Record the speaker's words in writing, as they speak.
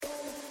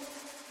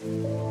Many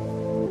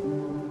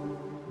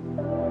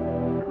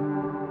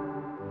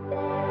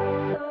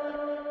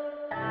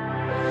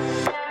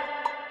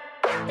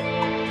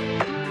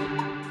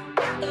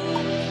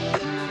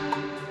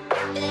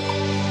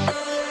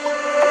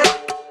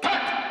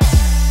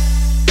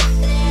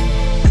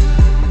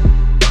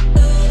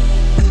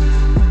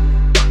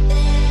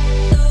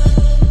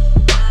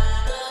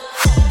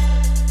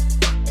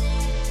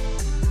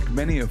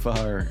of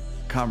our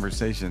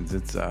conversations,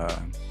 it's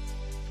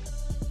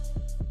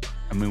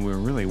we're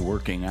really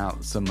working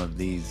out some of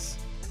these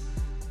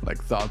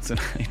like thoughts and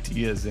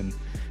ideas in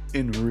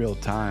real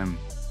time,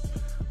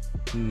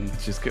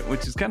 which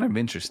is kind of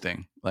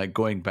interesting. Like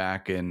going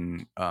back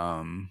and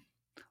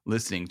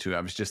listening to,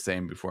 I was just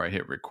saying before I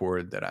hit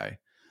record that I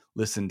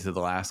listened to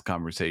the last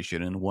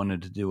conversation and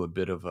wanted to do a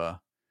bit of a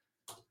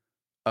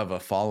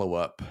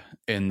follow-up.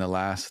 In the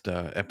last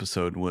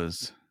episode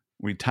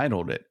we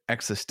titled it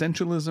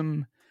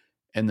Existentialism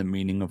and the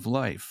Meaning of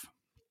Life.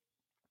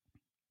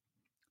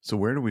 So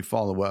where do we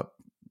follow up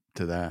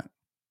to that?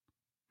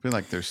 I feel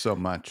like there's so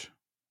much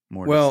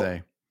more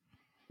to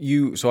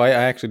say. So I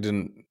actually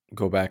didn't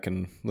go back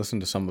and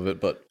listen to some of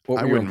it, but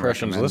what were your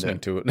impressions listening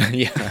to it?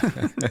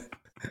 Yeah.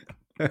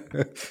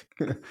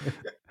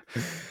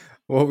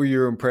 What were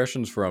your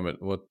impressions from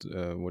it? What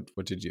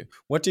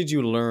did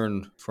you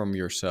learn from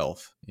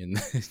yourself in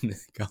the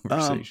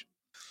conversation?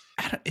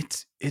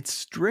 It's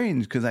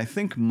strange because I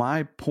think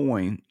my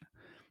point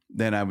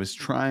that I was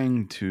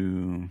trying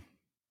to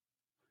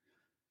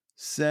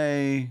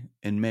say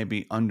and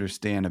maybe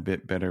understand a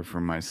bit better for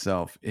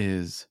myself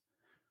is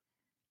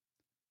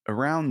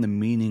around the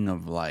meaning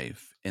of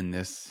life in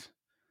this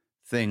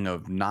thing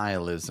of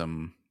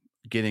nihilism,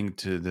 getting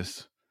to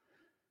this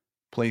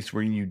place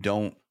where you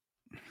don't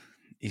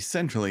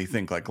essentially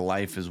think like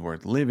life is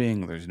worth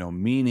living, there's no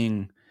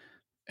meaning.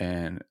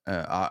 And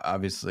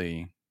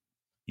obviously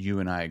you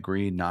and I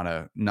agree, not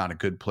a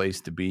good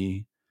place to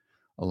be,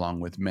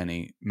 along with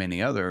many,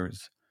 many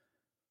others.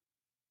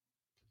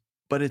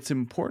 But it's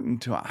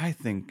important to, I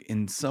think,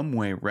 in some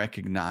way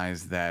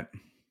recognize that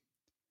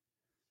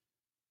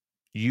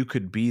you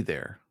could be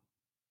there.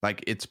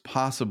 Like it's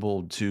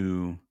possible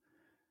to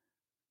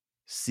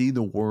see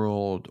the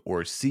world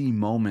or see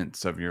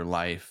moments of your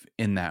life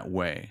in that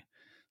way.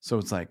 So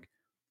it's like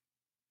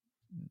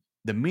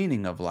the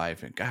meaning of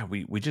life. And God,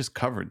 we just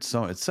covered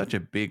it's such a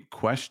big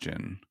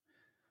question.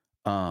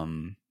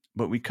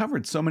 But we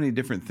covered so many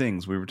different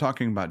things. We were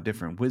talking about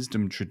different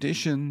wisdom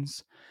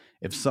traditions.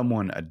 If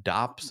someone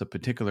adopts a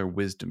particular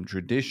wisdom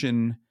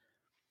tradition,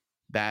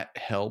 that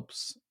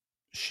helps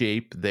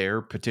shape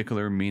their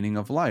particular meaning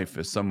of life.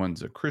 If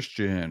someone's a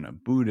Christian, a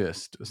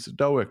Buddhist, a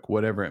Stoic,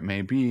 whatever it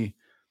may be,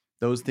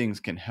 those things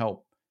can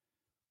help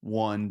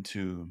one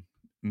to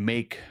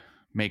make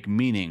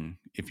meaning,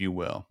 if you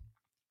will.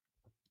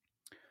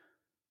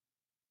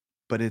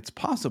 But it's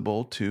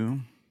possible to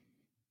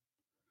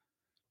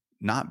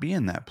not be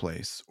in that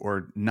place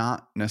or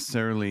not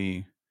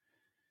necessarily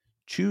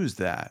choose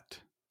that.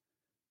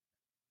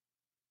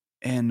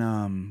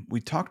 And we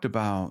talked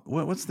about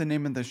what's the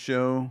name of the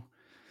show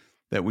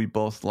that we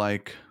both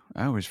like?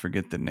 I always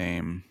forget the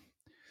name.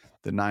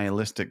 The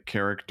nihilistic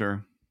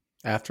character.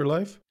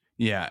 Afterlife?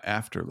 Yeah,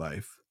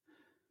 Afterlife.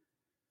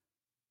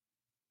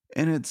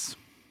 And it's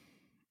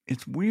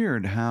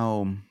weird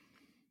how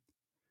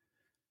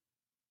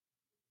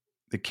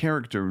the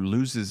character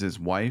loses his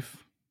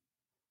wife.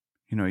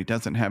 You know, he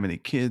doesn't have any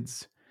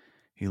kids.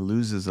 He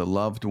loses a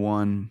loved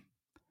one.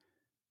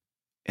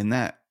 And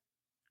that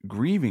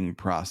grieving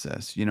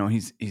process, you know,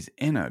 he's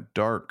in a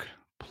dark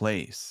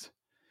place.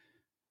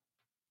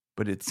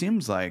 But it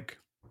seems like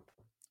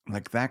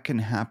that can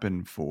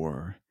happen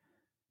for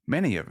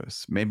many of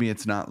us. Maybe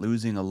it's not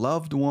losing a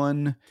loved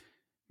one.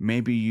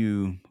 Maybe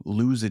you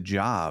lose a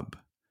job,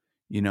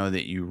 you know,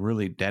 that you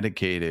really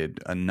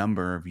dedicated a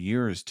number of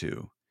years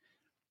to.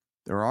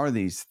 There are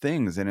these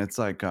things, and it's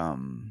like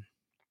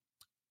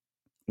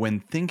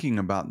when thinking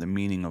about the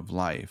meaning of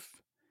life,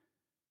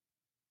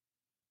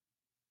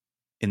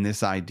 in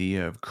this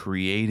idea of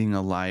creating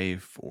a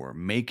life or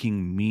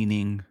making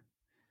meaning,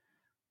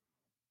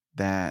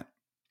 that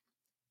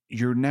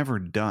you're never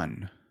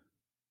done.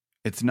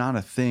 It's not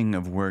a thing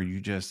of where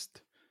you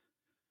just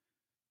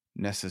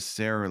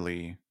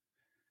necessarily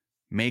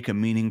make a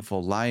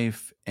meaningful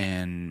life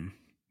and,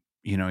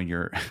 you know,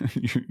 you're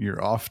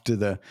you're off to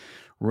the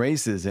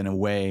races in a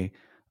way.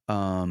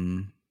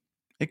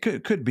 It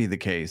could be the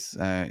case.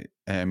 I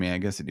mean, I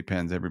guess it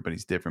depends.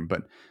 Everybody's different,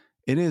 but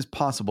it is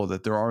possible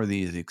that there are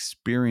these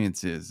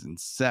experiences and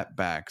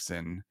setbacks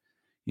and,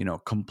 you know,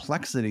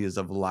 complexities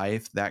of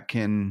life that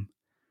can,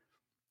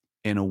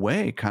 in a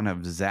way, kind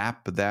of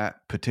zap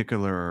that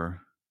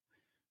particular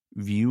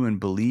view and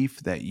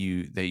belief that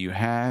you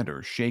had,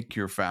 or shake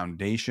your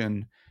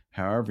foundation,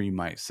 however you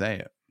might say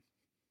it.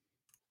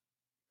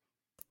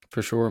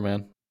 For sure,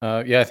 man.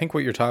 Yeah, I think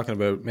what you're talking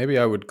about, maybe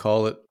I would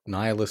call it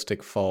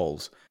nihilistic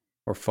falls,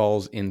 or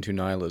falls into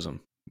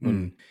nihilism.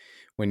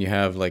 When you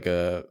have like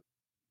a,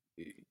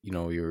 you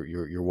know,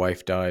 your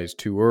wife dies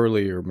too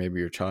early, or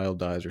maybe your child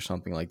dies or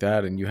something like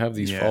that, and you have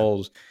these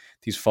falls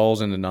these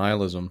falls into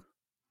nihilism.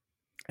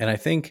 And I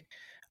think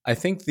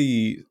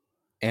the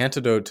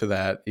antidote to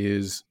that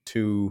is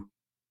to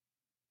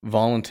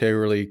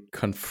voluntarily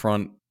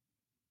confront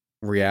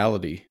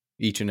reality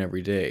each and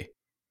every day.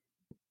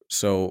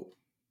 So,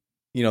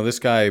 this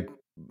guy,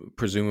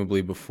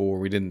 presumably before,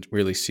 we didn't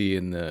really see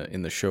in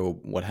the show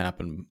what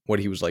happened, what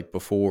he was like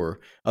before,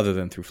 other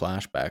than through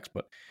flashbacks.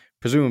 But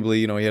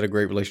presumably, he had a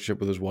great relationship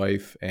with his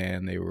wife,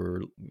 and they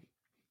were,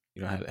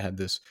 had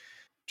this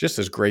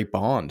great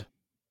bond.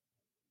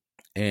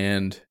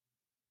 And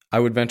I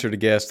would venture to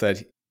guess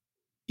that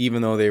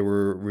even though they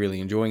were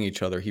really enjoying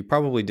each other, he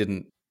probably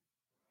didn't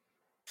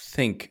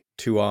think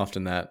too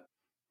often that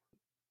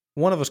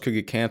one of us could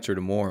get cancer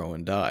tomorrow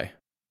and die.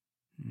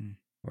 Mm.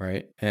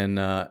 Right. And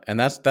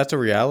that's a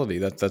reality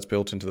that's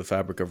built into the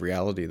fabric of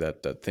reality,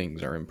 that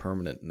things are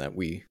impermanent and that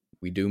we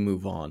do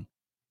move on.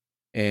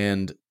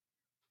 And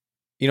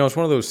it's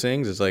one of those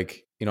things. It's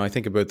like, I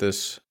think about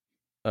this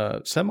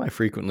semi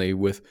frequently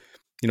with,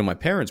 my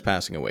parents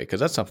passing away, because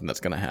that's something that's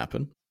going to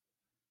happen.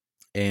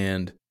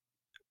 And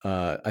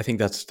I think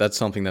that's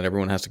something that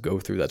everyone has to go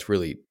through. That's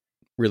really,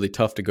 really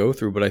tough to go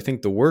through. But I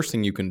think the worst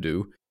thing you can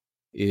do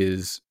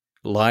is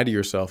lie to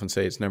yourself and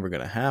say it's never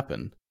going to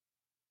happen.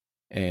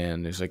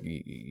 And it's like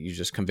you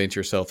just convince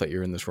yourself that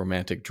you're in this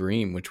romantic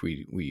dream, which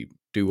we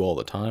do all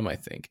the time, I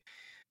think.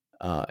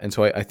 And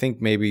so I think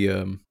maybe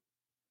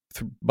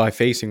by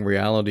facing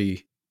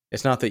reality,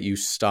 it's not that you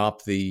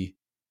stop the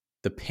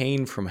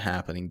pain from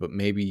happening, but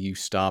maybe you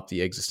stop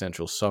the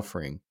existential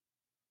suffering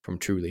from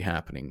truly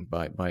happening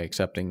by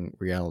accepting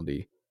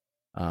reality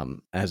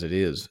as it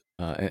is.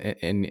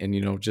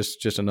 And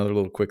just another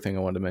little quick thing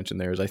I wanted to mention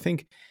there is, I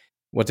think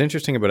what's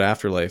interesting about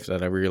afterlife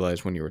that I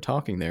realized when you were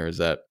talking there is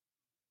that,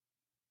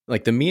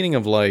 like, the meaning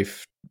of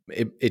life,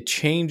 it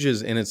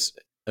changes in its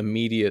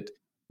immediate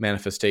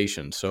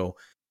manifestation. So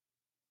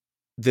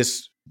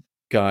this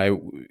guy,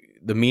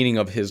 the meaning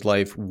of his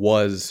life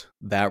was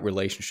that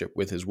relationship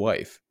with his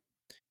wife.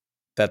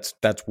 That's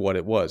what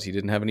it was. He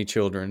didn't have any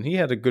children. He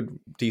had a good,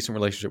 decent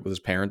relationship with his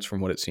parents, from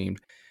what it seemed,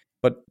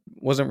 but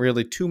wasn't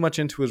really too much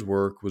into his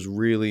work. Was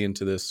really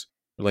into this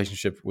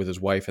relationship with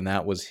his wife, and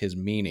that was his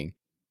meaning.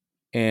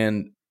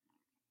 And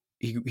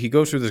he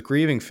goes through this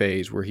grieving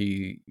phase where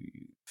he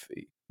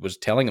was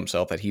telling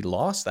himself that he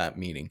lost that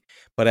meaning.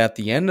 But at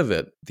the end of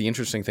it, the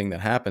interesting thing that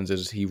happens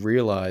is he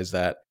realized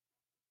that,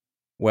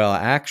 well,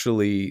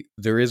 actually,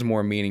 there is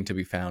more meaning to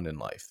be found in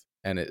life.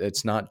 And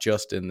it's not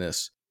just in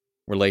this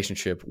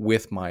relationship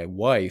with my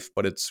wife,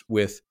 but it's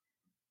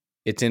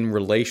in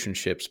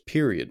relationships,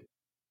 period.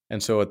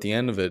 And so at the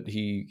end of it,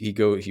 he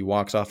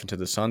walks off into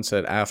the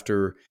sunset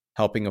after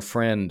helping a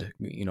friend,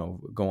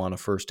 go on a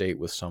first date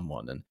with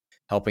someone, and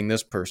helping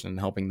this person and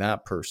helping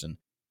that person.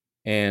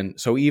 And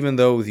so even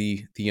though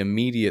the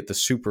immediate, the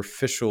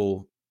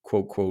superficial,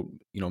 quote quote,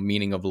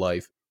 meaning of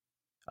life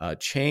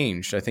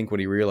changed, I think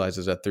what he realized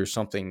is that there's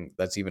something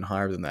that's even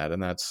higher than that,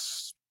 and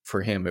that's,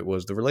 for him, it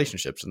was the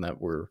relationships, and that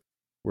we're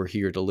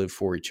here to live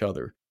for each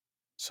other.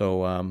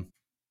 So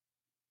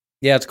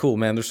yeah, it's cool,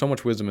 man. There's so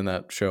much wisdom in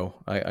that show.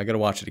 I got to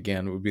watch it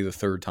again. It would be the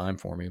third time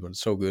for me, but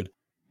it's so good.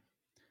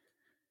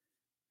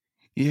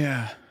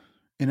 Yeah.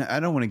 And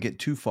I don't want to get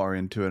too far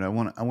into it. I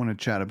want to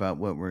chat about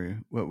what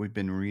we've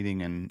been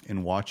reading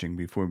and watching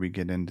before we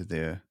get into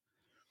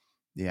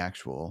the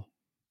actual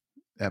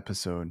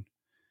episode.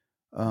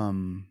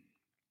 Um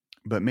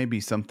but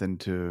maybe something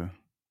to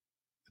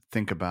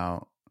think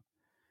about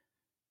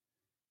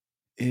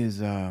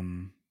is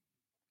in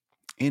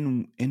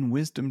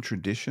wisdom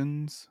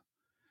traditions,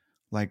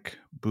 like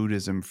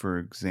Buddhism, for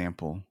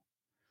example,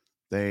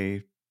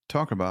 they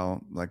talk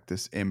about like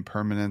this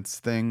impermanence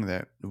thing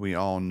that we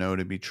all know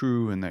to be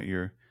true, and that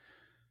you're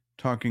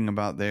talking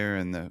about there,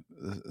 and the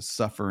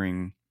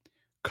suffering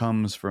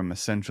comes from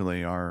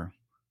essentially our,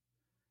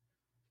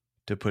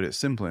 to put it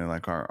simply,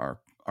 like our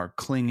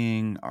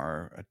clinging,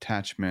 our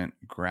attachment,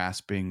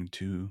 grasping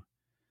to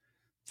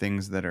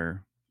things that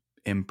are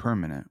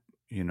impermanent,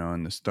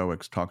 and the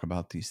Stoics talk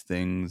about these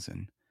things.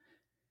 And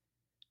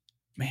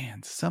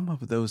man, some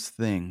of those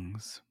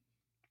things,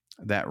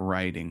 that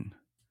writing,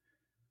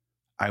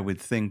 I would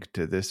think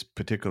to this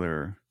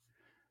particular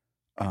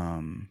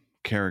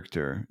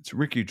character, it's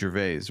Ricky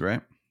Gervais,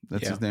 right?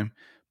 That's Yeah. his name,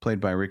 played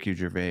by Ricky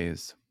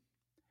Gervais,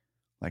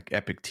 like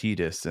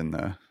Epictetus,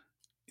 and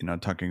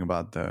talking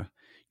about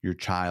your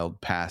child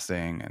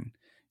passing, and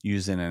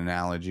using an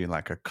analogy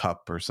like a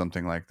cup or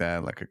something like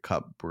that, like a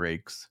cup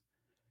breaks.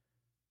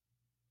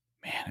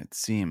 Man, it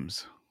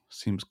seems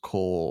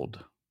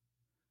cold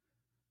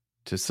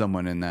to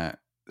someone in that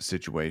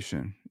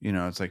situation.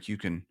 It's like you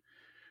can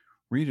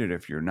read it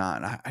if you're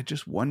not. I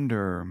just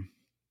wonder,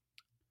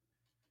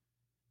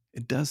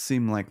 it does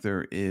seem like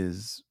there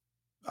is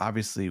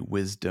obviously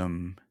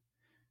wisdom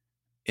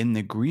in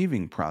the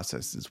grieving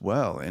process as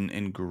well, and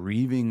in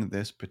grieving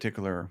this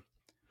particular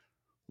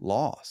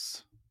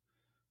loss.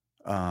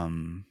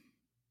 um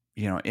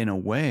in a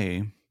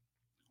way,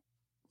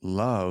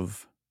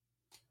 love,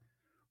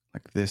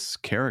 like this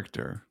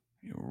character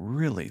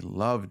really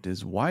loved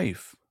his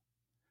wife,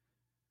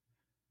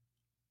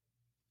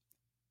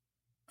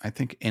 I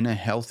think in a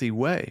healthy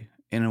way.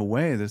 In a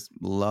way, this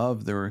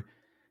love there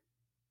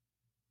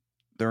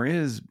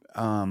is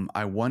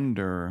I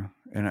wonder,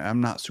 and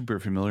I'm not super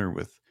familiar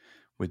with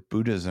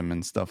Buddhism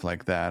and stuff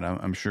like that.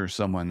 I'm sure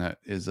someone that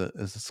is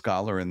a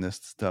scholar in this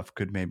stuff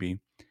could maybe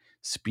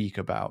speak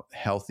about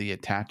healthy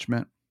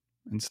attachment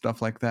and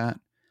stuff like that,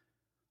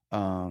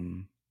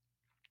 um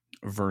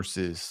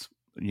versus,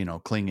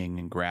 clinging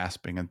and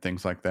grasping and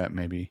things like that,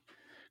 maybe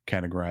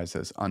categorized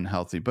as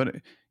unhealthy. But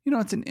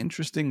it's an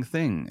interesting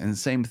thing. And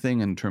same thing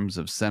in terms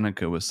of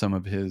Seneca with some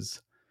of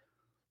his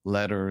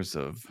letters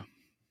of,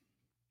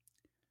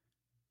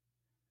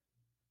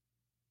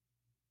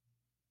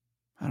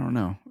 I don't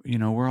know,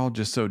 we're all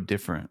just so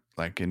different,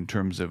 like in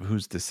terms of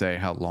who's to say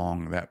how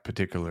long that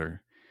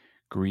particular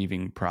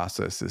grieving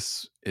process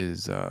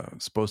is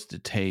supposed to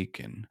take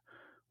and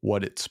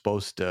what it's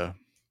supposed to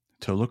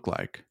look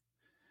like.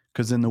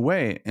 Because in a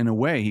way,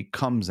 he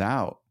comes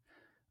out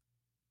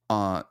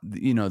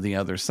the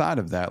other side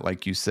of that,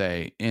 like you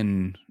say,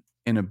 in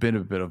a bit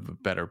of a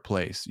better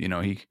place.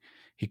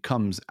 He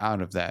comes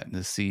out of that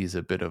and sees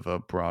a bit of a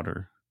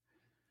broader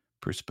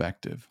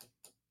perspective.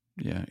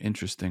 Yeah,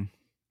 interesting.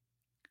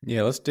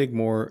 Yeah, let's dig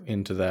more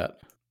into that.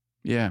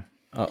 Yeah.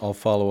 I'll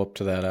follow up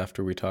to that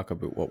after we talk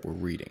about what we're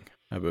reading.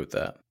 How about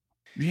that?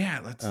 Yeah,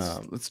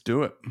 let's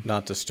do it.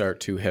 Not to start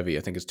too heavy.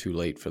 I think it's too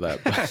late for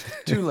that. But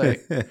Too late.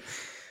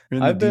 We're in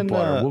the I've deep been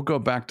water. We'll go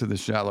back to the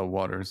shallow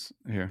waters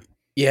here.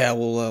 yeah,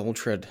 we'll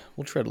tread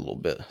a little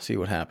bit, see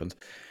what happens.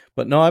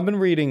 But no, I've been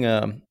reading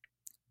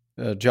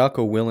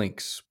Jocko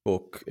Willink's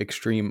book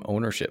Extreme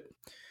Ownership,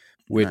 Nice.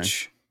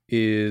 which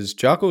is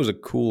Jocko's a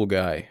cool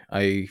guy.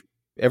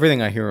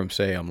 Everything I hear him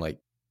say, I'm like,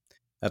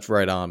 that's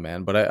right on,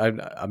 man. But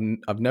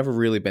I've never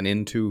really been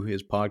into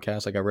his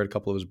podcast. Like I read a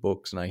couple of his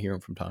books and I hear him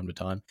from time to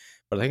time.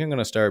 But I think I'm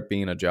gonna start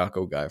being a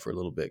Jocko guy for a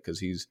little bit because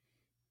he's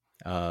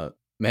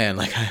man,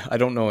 like I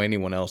don't know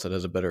anyone else that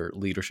has a better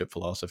leadership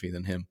philosophy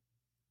than him.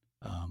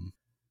 Um,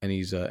 and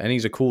he's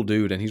a cool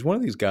dude, and he's one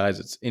of these guys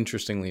that's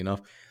interestingly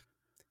enough,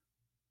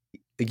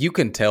 you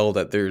can tell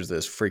that there's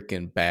this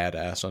freaking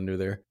badass under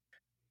there.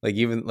 Like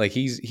even like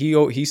he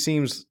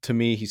seems to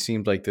me he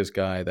seems like this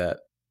guy that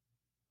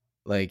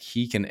like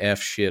he can f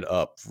shit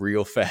up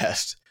real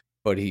fast,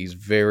 but he's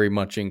very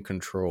much in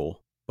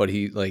control. But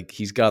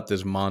he's got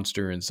this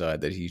monster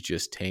inside that he's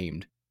just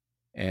tamed,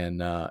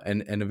 and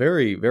a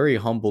very very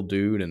humble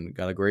dude and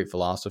got a great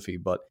philosophy,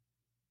 but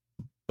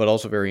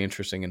also very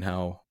interesting in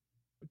how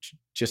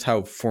just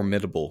how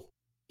formidable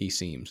he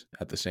seems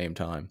at the same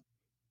time.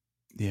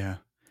 Yeah.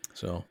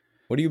 So,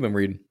 what have you been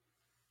reading?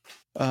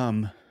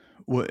 Um,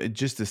 well,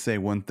 just to say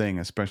one thing,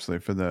 especially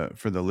for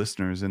the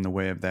listeners, in the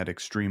way of that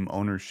extreme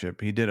ownership,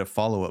 he did a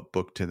follow up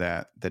book to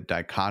that, the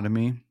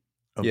dichotomy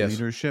of Yes.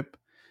 leadership,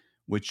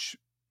 which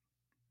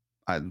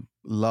I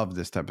love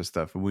this type of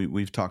stuff.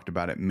 We've talked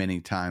about it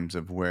many times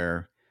of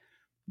where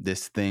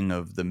this thing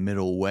of the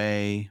middle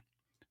way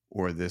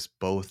or this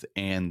both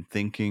and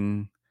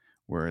thinking,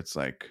 where it's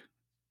like,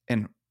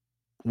 and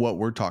what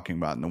we're talking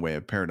about in the way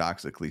of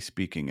paradoxically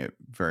speaking, it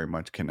very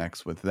much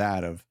connects with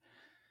that of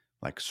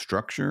like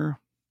structure,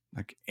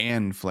 like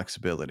and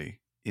flexibility.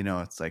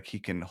 It's like he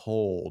can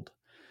hold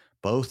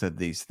both of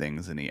these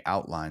things, and he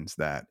outlines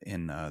that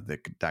in the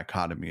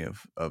dichotomy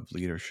of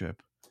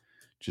leadership,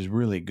 which is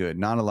really good.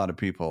 Not a lot of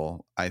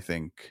people, I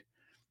think,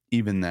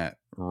 even that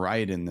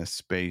write in this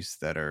space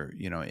that are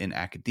in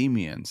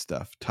academia and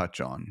stuff,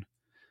 touch on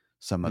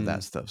some of that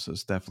Mm. stuff. So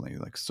it's definitely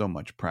like so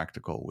much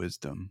practical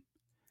wisdom.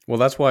 Well,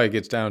 that's why it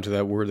gets down to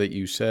that word that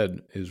you said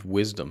is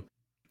wisdom.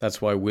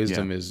 That's why Yeah.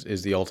 wisdom is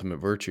the ultimate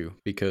virtue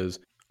because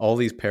all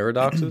these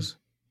paradoxes,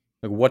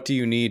 like what do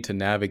you need to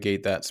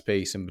navigate that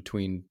space in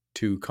between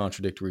two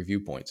contradictory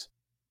viewpoints?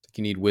 Like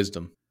you need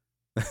wisdom.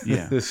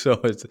 Yeah. So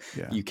it's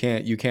Yeah. you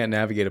can't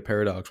navigate a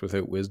paradox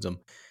without wisdom,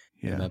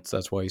 and Yeah.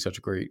 that's why he's such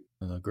a great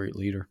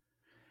leader.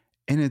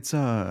 And it's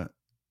to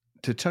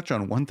touch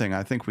on one thing,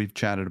 I think we've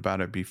chatted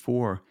about it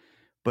before,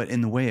 but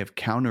in the way of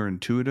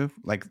counterintuitive,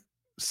 like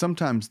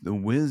sometimes the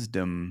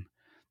wisdom,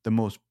 the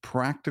most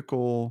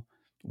practical,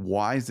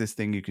 wisest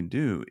thing you can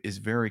do is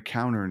very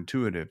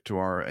counterintuitive to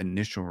our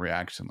initial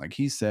reaction. Like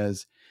he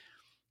says,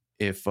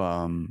 if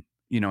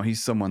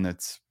he's someone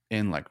that's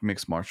in like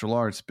mixed martial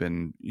arts,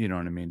 been, what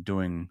I mean,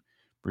 doing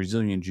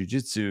Brazilian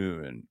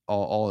jiu-jitsu and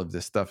all of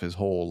this stuff his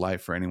whole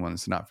life for anyone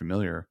that's not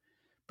familiar.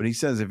 But he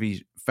says if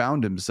he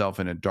found himself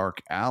in a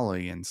dark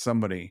alley and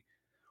somebody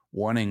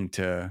wanting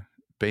to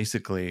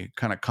basically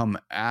kind of come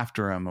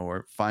after him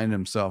or find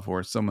himself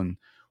or someone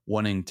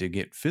wanting to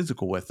get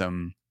physical with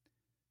him,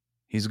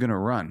 he's going to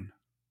run,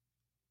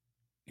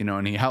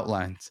 and he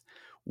outlines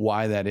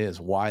why that is,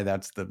 why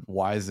that's the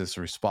wisest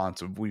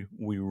response of we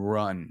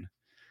run.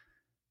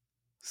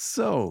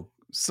 So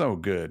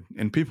good.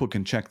 And people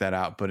can check that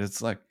out, but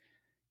it's like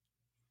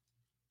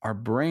our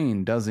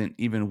brain doesn't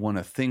even want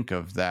to think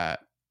of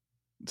that,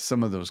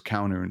 some of those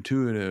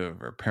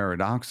counterintuitive or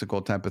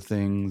paradoxical type of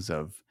things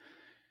of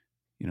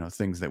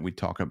things that we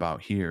talk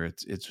about here.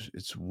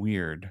 It's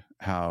weird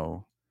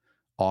how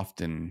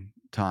often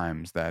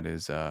times that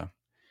is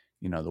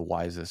the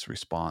wisest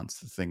response,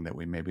 the thing that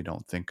we maybe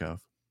don't think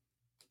of.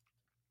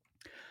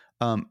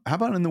 How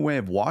about in the way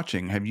of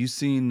watching? Have you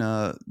seen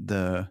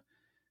the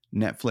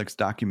Netflix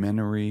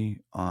documentary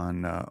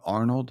on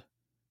Arnold?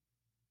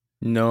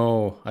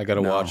 No, I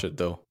gotta watch No, it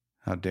though.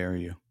 how dare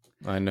you?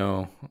 I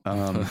know.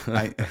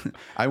 I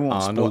I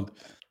won't spoil. Arnold.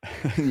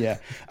 Yeah,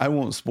 I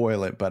won't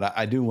spoil it, but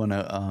I do want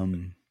to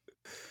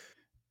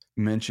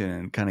mention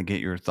and kind of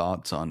get your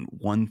thoughts on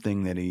one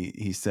thing that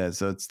he says.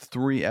 So it's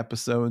 3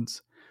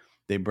 episodes.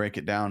 They break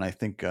it down. I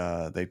think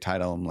they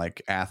title them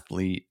like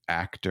athlete,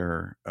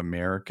 actor,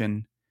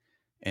 American.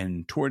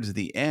 And towards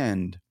the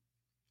end,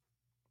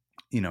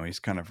 he's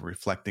kind of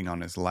reflecting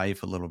on his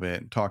life a little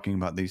bit and talking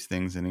about these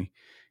things. And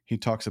he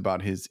talks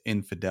about his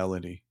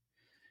infidelity.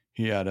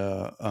 He had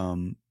a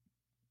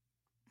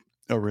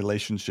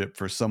relationship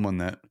for someone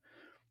that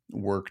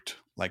worked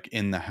like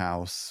in the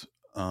house,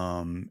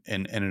 and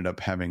ended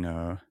up having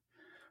a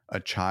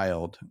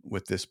child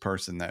with this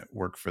person that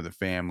worked for the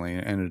family,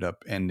 and ended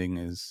up ending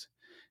his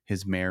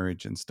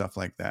marriage and stuff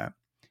like that.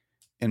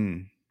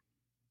 And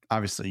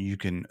obviously you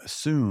can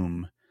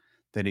assume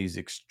that he's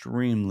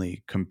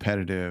extremely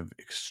competitive,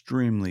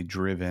 extremely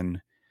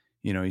driven.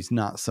 He's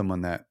not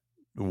someone that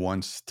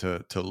wants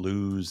to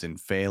lose and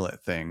fail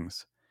at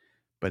things.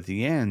 But at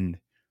the end,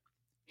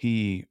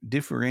 he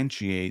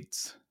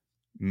differentiates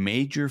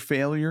major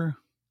failure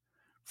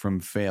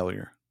from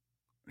failure,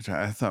 which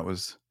I thought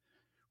was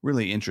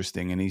really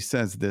interesting. And he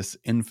says this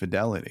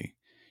infidelity,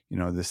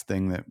 this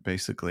thing that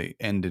basically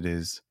ended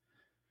his,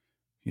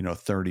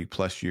 30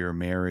 plus year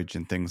marriage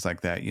and things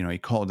like that. He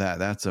called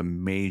that's a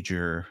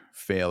major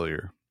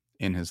failure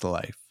in his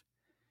life.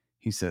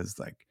 He says,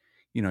 like,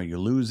 you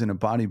lose in a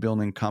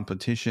bodybuilding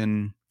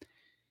competition.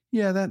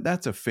 Yeah,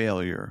 that's a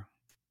failure,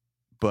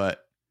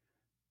 but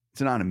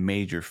it's not a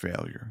major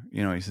failure.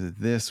 He says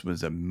this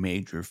was a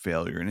major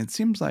failure. And it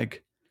seems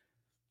like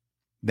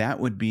that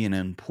would be an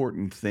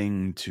important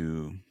thing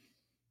to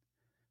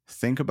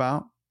think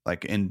about,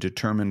 like, and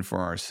determine for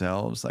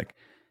ourselves. Like,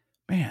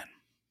 man,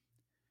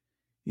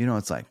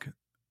 it's like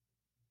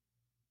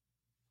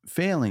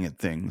failing at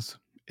things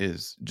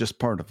is just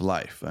part of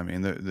life. I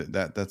mean,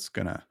 that's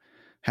gonna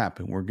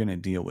happen. We're gonna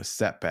deal with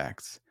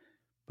setbacks,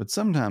 but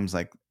sometimes,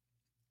 like,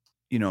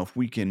 if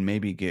we can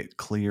maybe get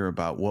clear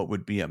about what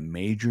would be a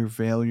major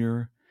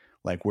failure,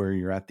 like where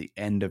you're at the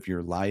end of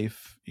your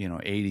life,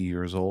 80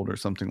 years old or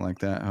something like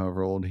that,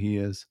 however old he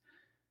is,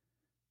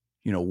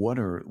 what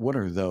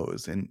are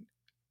those? And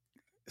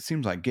it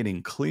seems like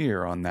getting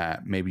clear on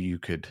that, maybe you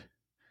could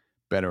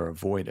better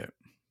avoid it.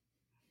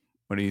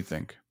 What do you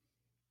think?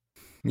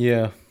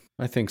 Yeah,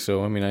 I think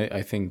so. I mean,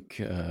 I think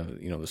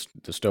the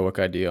Stoic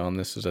idea on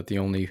this is that the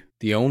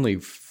only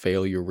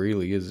failure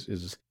really is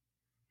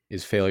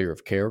failure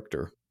of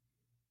character.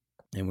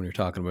 And when you're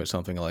talking about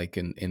something like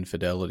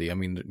infidelity, I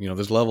mean,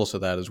 there's levels to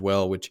that as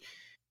well, which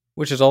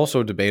is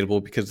also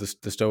debatable because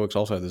the Stoics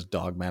also have this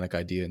dogmatic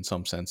idea in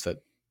some sense that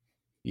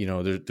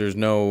there's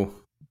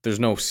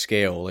no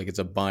scale, like it's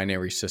a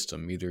binary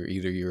system. Either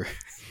you're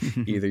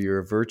either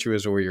you're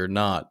virtuous or you're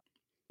not.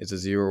 It's a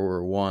 0 or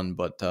a 1.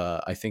 But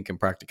I think in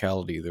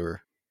practicality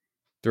there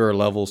are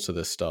levels to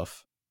this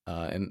stuff.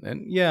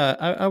 And yeah,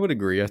 I would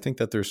agree. I think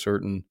that there's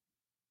certain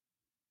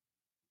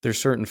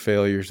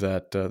failures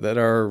that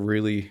are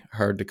really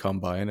hard to come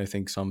by, and I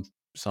think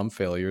some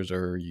failures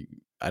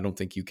I don't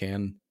think you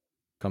can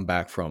come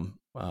back from.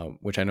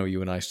 Which I know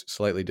you and I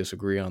slightly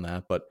disagree on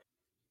that, but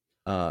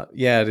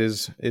yeah,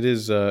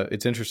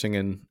 it's interesting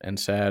and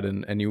sad,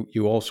 and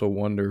you also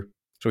wonder.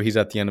 So he's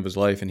at the end of his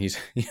life, and he's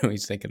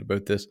he's thinking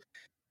about this,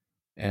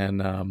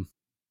 and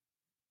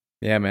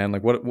yeah, man,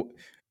 like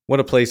what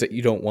a place that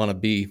you don't want to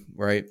be,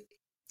 right?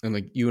 And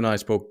like you and I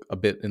spoke a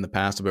bit in the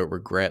past about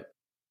regret,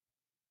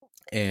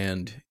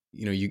 and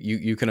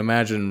you can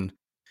imagine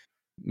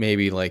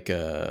maybe like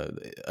a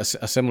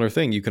similar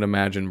thing. You can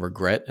imagine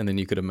regret, and then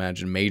you could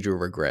imagine major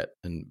regret,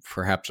 and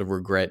perhaps a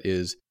regret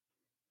is,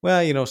 well,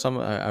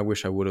 I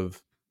wish I would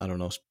have, I don't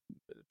know,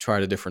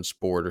 tried a different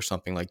sport or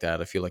something like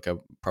that. I feel like I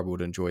probably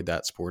would have enjoyed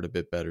that sport a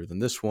bit better than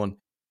this one.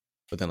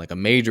 But then like a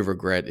major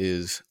regret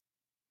is,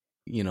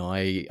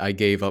 I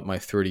gave up my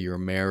 30-year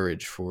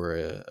marriage for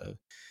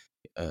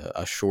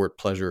a short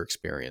pleasure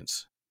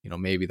experience.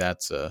 Maybe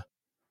that's a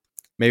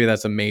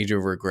major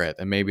regret,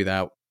 and maybe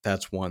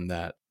that's one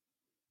that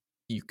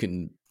you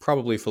can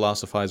probably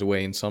philosophize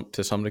away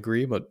to some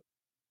degree, but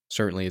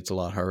certainly it's a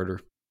lot harder.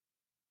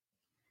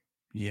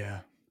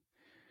 Yeah.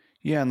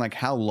 Yeah. And like,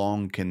 how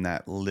long can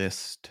that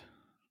list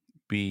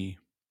be,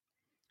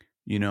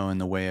 in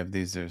the way of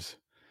these?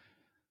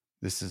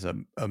 This is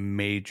a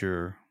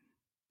major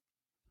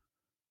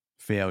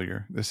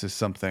failure. This is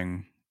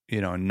something,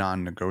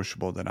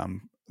 non-negotiable that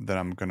I'm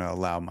going to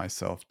allow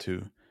myself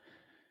to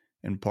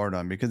impart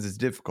on, because it's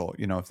difficult.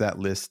 If that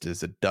list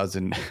is a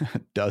dozen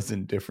a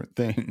dozen different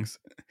things,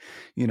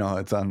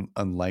 it's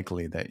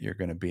unlikely that you're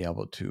going to be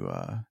able to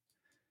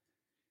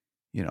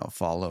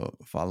follow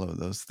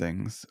those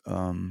things.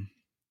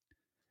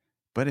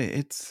 But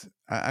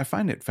I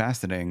find it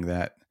fascinating,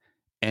 that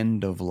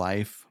end of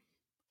life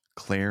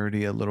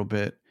clarity a little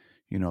bit.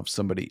 of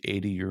somebody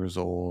 80 years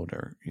old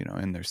or,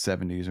 in their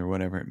 70s or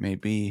whatever it may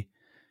be,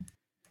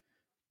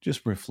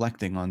 just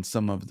reflecting on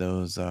some of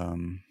those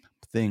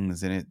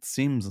things. And it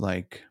seems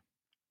like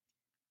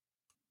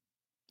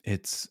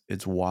it's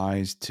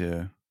wise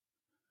to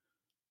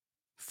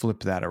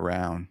flip that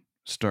around,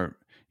 start,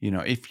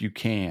 if you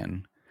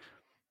can,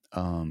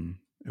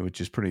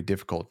 which is pretty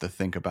difficult to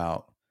think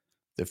about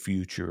the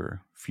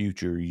future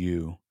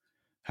you.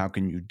 How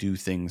can you do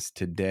things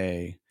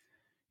today,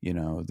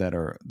 that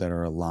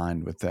are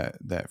aligned with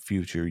that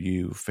future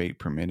you, fate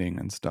permitting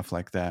and stuff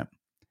like that.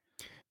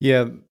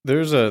 Yeah,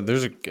 there's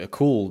a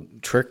cool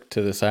trick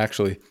to this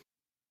actually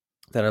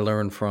that I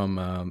learned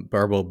from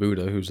Barbell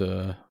Buddha, he was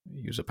a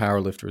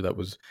powerlifter that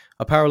was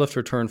a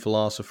powerlifter turned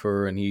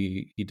philosopher, and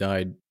he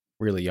died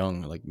really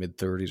young, like mid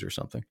 30s or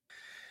something.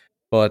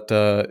 But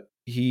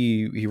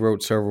he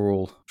wrote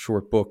several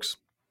short books,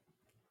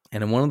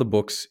 and in one of the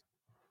books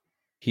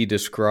he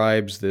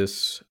describes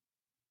this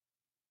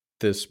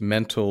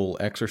mental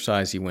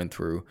exercise he went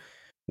through,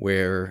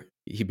 where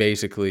he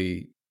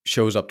basically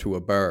shows up to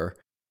a bar,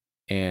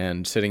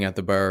 and sitting at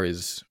the bar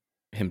is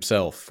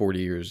himself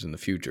 40 years in the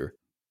future,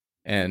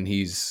 and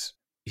he's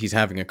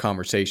having a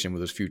conversation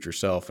with his future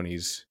self, and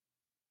he's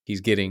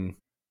getting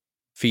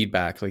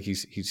feedback, like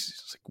he's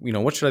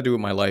like, what should I do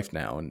with my life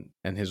now,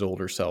 and his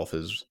older self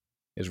is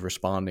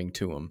responding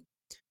to him.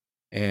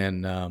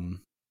 And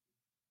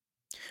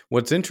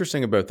what's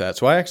interesting about that,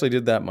 so I actually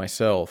did that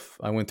myself.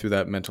 I went through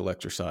that mental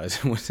exercise.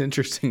 And what's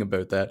interesting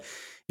about that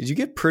is you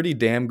get pretty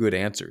damn good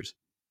answers.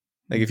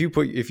 Like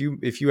Mm.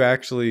 if you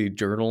actually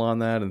journal on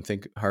that and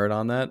think hard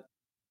on that,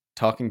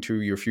 talking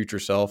to your future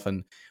self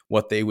and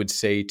what they would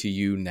say to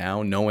you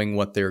now, knowing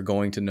what they're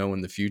going to know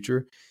in the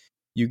future,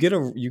 you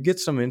get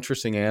some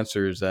interesting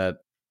answers that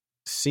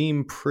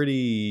seem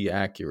pretty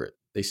accurate.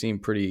 They seem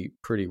pretty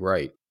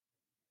right.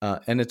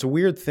 And it's a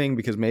weird thing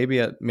because maybe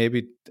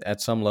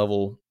at some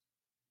level,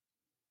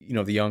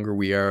 the younger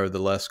we are, the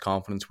less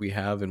confidence we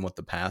have in what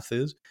the path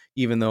is.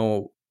 Even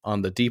though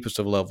on the deepest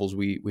of levels,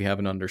 we have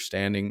an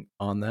understanding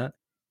on that.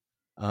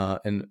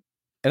 And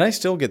I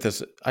still get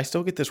this. I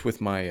still get this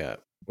with my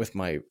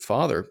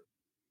father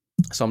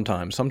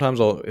sometimes. Sometimes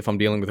if I'm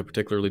dealing with a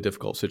particularly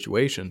difficult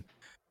situation,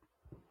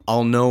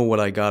 I'll know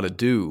what I got to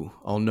do.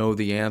 I'll know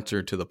the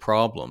answer to the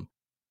problem,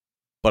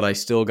 but I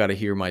still got to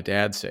hear my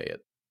dad say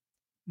it.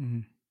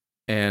 Mhm.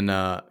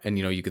 And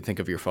you could think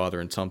of your father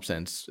in some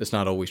sense. It's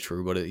not always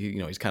true, but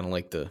he's kind of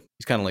like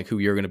who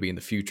you're going to be in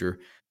the future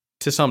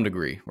to some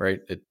degree, right?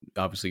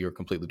 Obviously you're a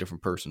completely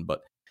different person,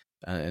 but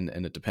and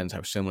it depends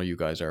how similar you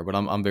guys are. But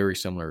I'm very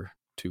similar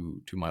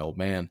to my old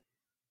man.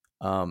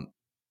 Um,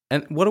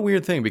 and what a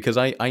weird thing, because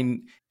I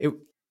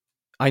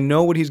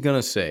know what he's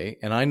gonna say,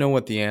 and I know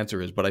what the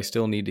answer is, but I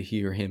still need to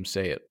hear him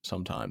say it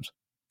sometimes.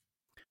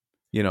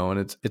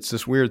 And it's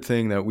this weird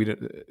thing that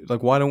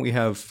like. Why don't we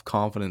have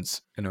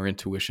confidence in our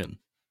intuition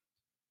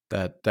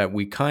that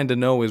we kind of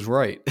know is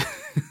right,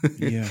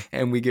 Yeah.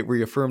 and we get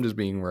reaffirmed as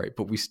being right,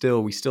 but we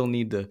still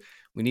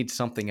need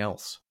something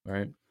else,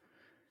 right?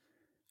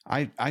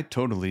 I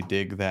totally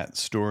dig that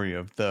story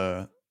of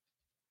the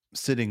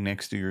sitting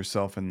next to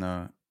yourself in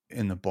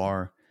the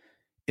bar.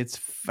 It's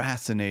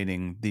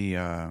fascinating, the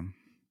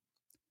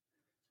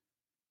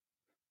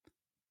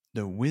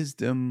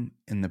wisdom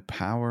and the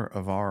power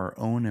of our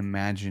own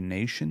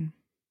imagination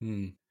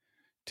Hmm.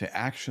 to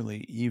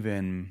actually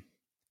even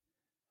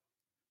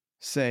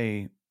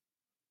say,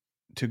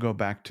 to go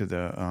back to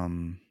the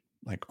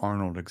like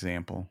Arnold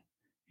example,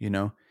 you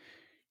know,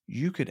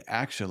 you could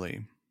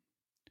actually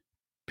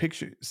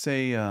picture,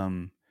 say,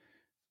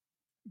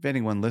 if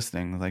anyone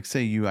listening, like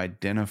say you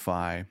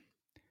identify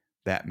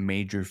that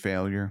major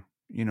failure,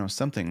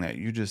 something that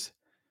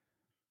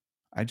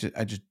I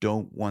just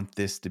don't want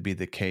this to be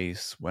the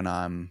case when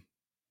I'm,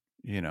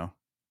 you know,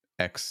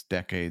 X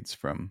decades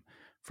from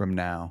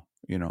now,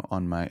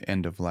 on my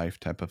end of life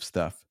type of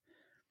stuff.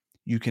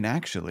 You can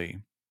actually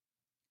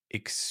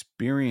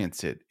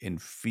experience it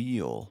and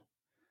feel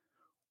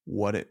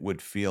what it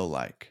would feel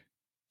like.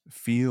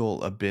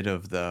 Feel a bit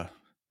of the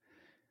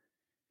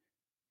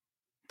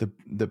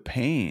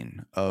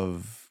pain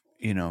of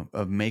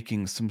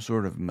making some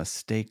sort of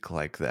mistake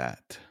like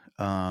that.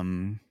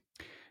 And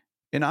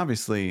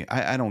obviously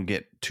I don't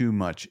get too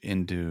much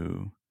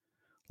into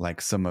like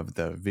some of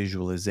the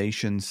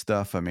visualization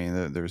stuff. I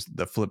mean, there's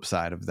the flip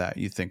side of that.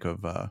 You think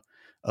of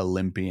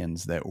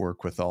Olympians that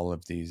work with all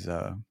of these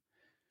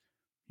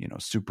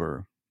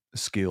super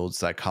skilled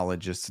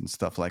psychologists and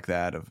stuff like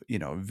that, of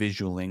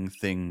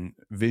visualizing,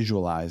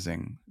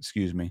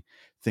 excuse me,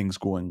 things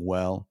going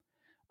well.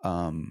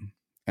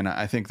 And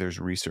I think there's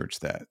research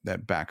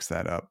that backs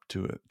that up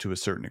to a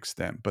certain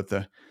extent. But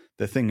the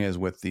thing is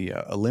with the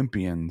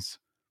Olympians,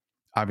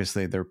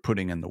 obviously they're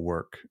putting in the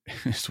work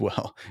as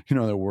well.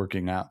 They're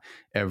working out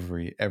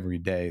every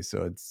day,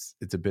 so it's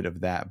a bit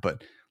of that.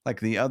 But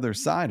like the other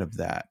side of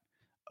that,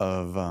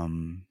 of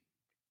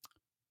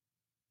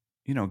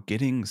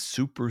getting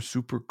super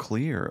super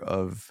clear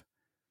of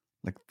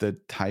like the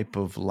type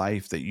of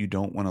life that you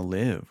don't want to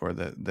live, or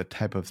the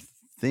type of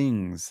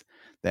things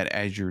that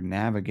as you're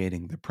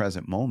navigating the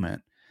present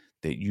moment,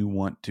 that you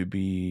want to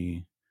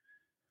be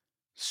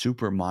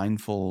super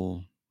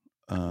mindful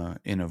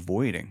in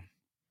avoiding.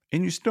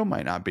 And you still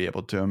might not be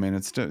able to. I mean,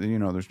 it's still,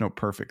 there's no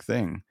perfect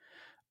thing.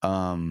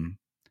 Um,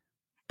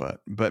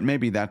 but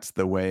maybe that's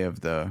the way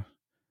of the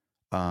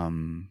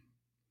um,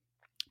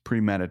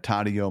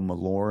 premeditatio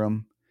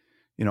malorum.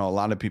 A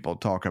lot of people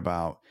talk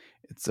about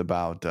it's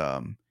about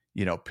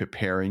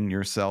preparing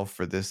yourself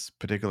for this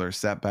particular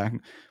setback,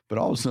 but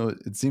also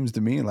it seems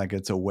to me like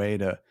it's a way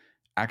to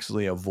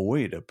actually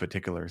avoid a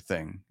particular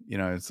thing.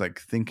 It's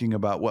like thinking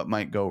about what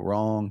might go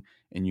wrong,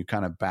 and you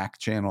kind of back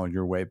channel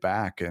your way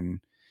back, and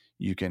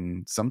you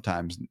can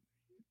sometimes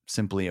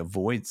simply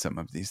avoid some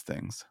of these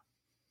things.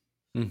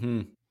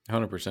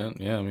 100%.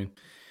 Yeah, I mean,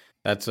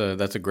 that's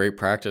a great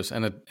practice,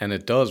 and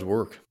it does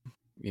work.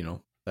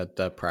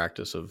 That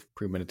practice of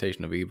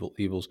premeditation of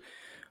evils,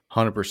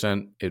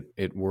 100%.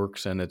 It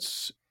works, and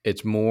it's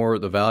more,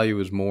 the value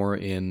is more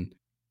in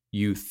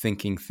you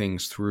thinking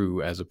things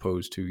through as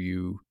opposed to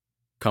you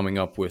coming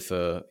up with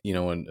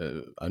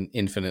an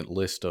infinite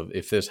list of,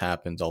 if this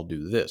happens I'll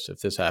do this,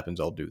 if this happens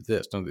I'll do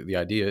this. No, the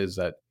idea is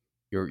that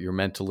you're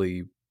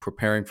mentally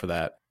preparing for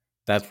that.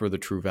 That's where the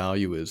true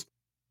value is.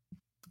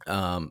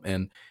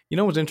 And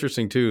what's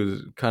interesting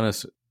too, kind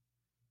of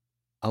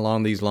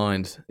along these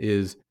lines,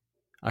 is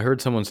I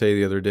heard someone say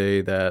the other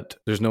day that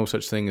there's no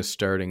such thing as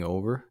starting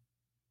over,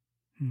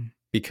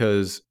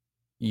 because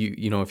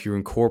if you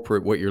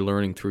incorporate what you're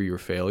learning through your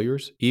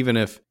failures, even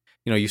if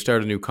you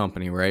start a new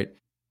company, right?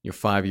 You're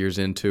 5 years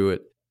into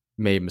it,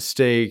 made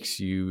mistakes,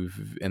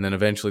 and then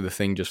eventually the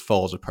thing just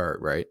falls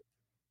apart, right?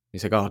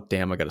 He's like, oh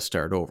damn, I got to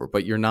start over.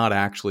 But you're not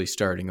actually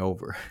starting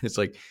over. It's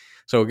like,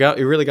 so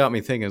it really got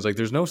me thinking. It's like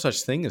there's no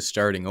such thing as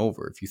starting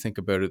over if you think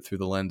about it through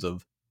the lens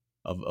of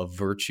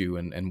virtue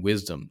and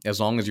wisdom. As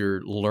long as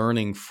you're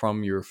learning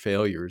from your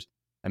failures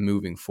and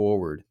moving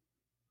forward,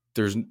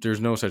 there's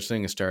no such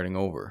thing as starting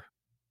over.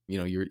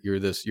 You're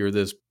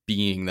this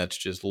being that's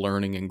just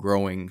learning and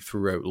growing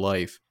throughout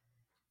life,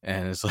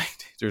 and it's like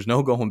there's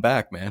no going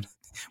back, man.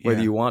 Yeah.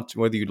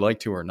 Whether you'd like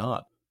to or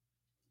not.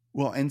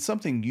 Well, and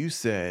something you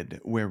said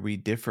where we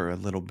differ a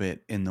little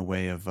bit in the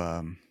way of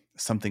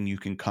something you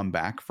can come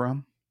back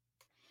from.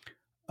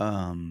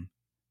 I,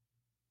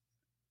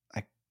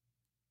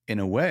 in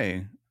a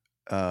way,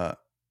 yeah,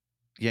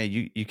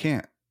 you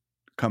can't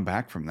come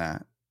back from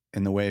that,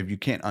 in the way of you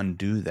can't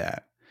undo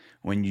that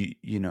when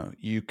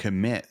you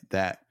commit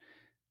that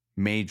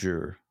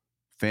major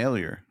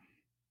failure,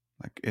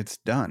 like it's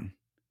done.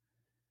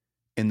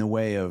 In the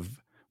way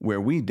of where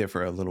we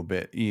differ a little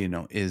bit,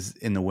 is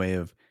in the way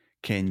of,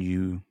 can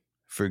you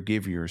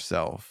forgive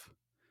yourself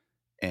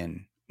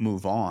and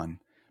move on?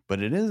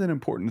 But it is an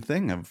important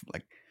thing of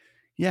like,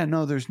 yeah,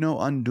 no, there's no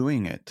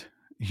undoing it.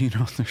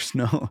 There's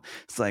no,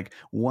 it's like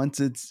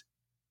once it's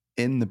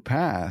in the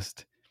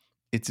past,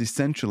 it's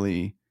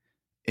essentially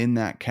in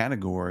that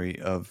category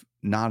of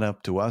not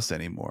up to us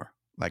anymore.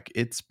 Like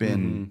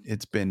Mm-hmm.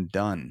 it's been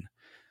done.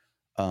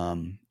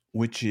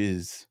 Which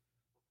is,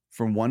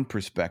 from one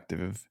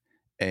perspective,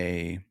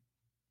 a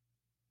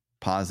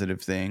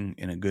positive thing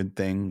and a good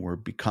thing. We're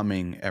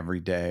becoming every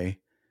day.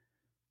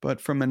 But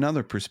from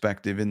another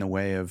perspective, in the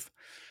way of,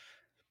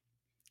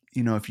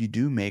 if you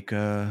do make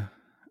a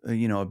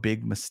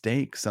big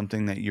mistake,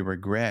 something that you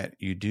regret,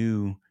 you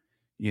do,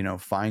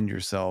 find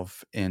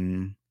yourself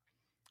in,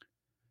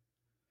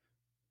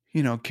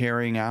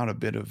 carrying out a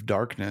bit of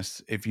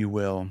darkness, if you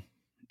will.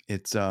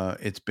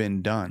 It's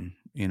been done.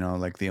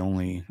 Like the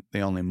only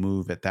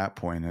move at that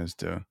point is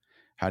to,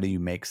 how do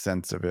you make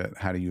sense of it?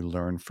 How do you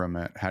learn from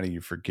it? How do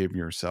you forgive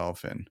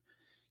yourself, and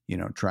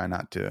try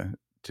not to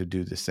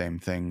do the same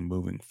thing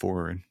moving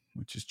forward,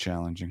 which is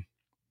challenging.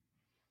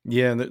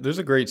 Yeah, there's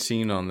a great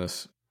scene on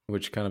this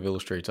which kind of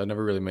illustrates. I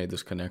never really made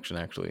this connection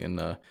actually in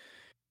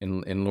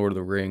Lord of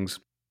the Rings,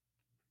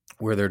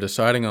 where they're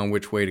deciding on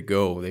which way to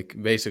go. They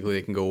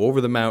can go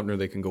over the mountain or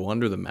they can go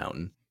under the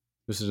mountain.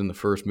 This is in the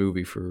first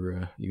movie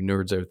for you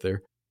nerds out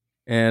there,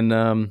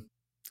 and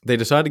they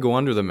decide to go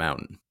under the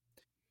mountain.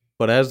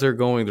 But as they're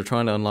going, they're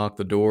trying to unlock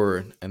the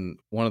door, and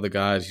one of the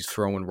guys, he's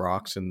throwing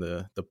rocks in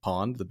the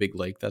pond, the big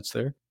lake that's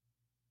there,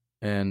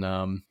 and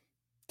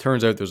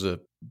turns out there's a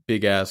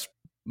big ass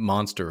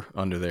monster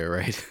under there,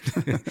 right?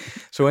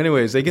 So,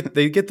 anyways, they get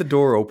the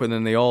door open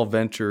and they all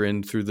venture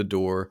in through the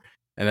door,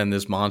 and then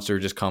this monster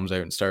just comes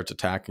out and starts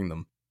attacking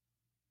them.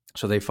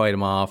 So they fight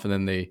him off, and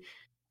then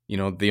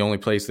the only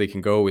place they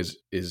can go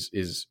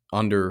is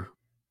under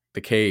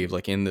the cave,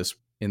 like in this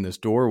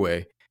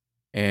doorway,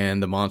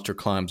 and the monster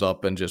climbs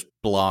up and just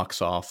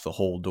blocks off the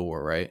whole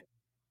door, right?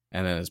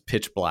 And then it's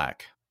pitch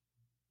black,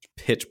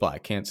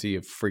 can't see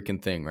a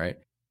freaking thing, right?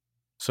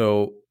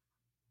 So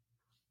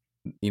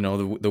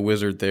the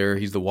wizard there,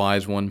 he's the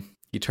wise one.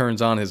 He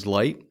turns on his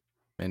light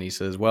and he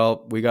says,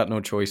 "Well, we got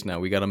no choice now.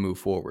 We got to move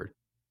forward."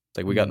 It's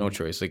like, we got no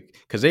choice, like,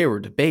 because they were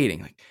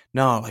debating, like,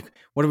 no, like,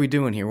 what are we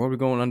doing here? What are we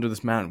going under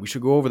this mountain? We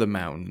should go over the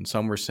mountain. And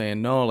some were saying,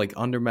 no, like,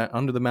 under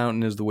the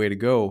mountain is the way to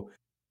go.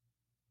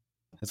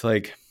 It's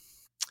like,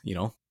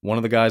 one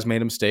of the guys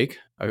made a mistake.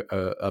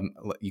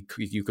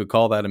 You could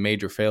call that a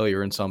major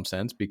failure in some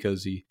sense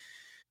because he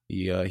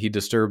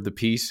disturbed the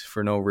peace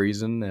for no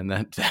reason, and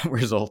that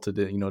resulted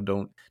in,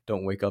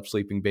 don't wake up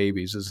sleeping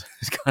babies is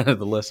kind of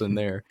the lesson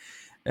there.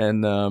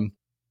 And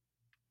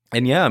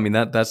yeah, I mean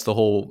that's the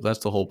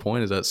whole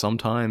point, is that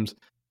sometimes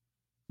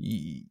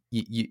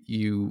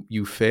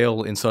you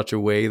fail in such a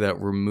way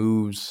that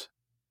removes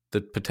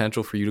the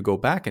potential for you to go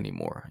back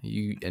anymore.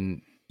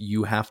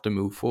 You have to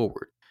move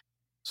forward.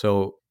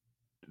 So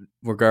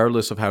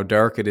regardless of how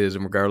dark it is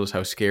and regardless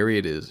how scary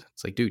it is,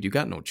 it's like, dude, you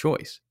got no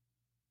choice.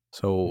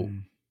 So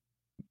Mm.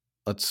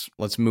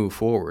 let's move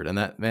forward. And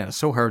that, man, it's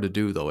so hard to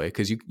do though,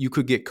 because you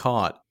could get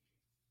caught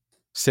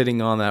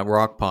sitting on that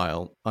rock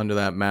pile under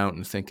that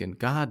mountain thinking,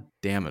 God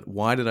damn it,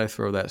 why did I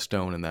throw that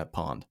stone in that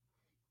pond?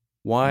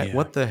 Yeah.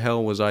 What the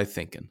hell was I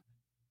thinking?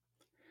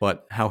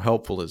 But how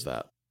helpful is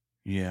that?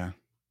 Yeah.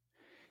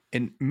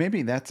 And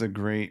maybe that's a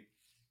great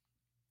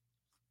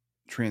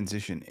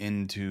transition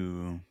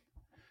into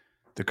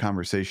the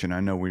conversation. I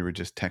know we were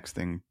just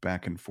texting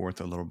back and forth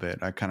a little bit.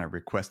 I kind of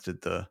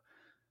requested the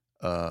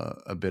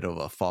a bit of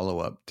a follow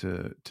up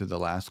to the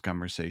last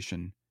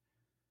conversation.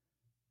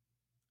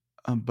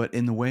 But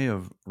in the way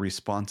of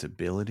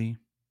responsibility,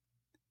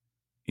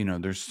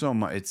 there's so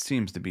much. It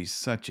seems to be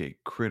such a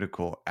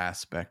critical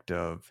aspect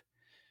of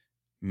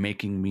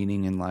making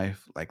meaning in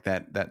life, like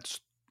that's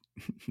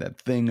that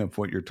thing of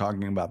what you're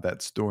talking about,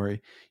 that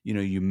story.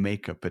 You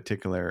make a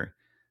particular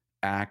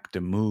act,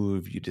 a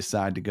move, you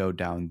decide to go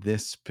down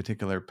this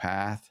particular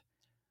path.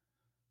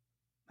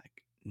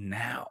 Like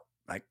now,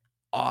 like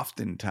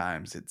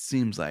oftentimes it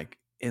seems like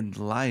in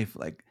life,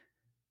 like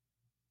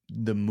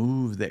the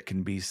move that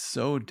can be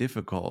so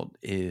difficult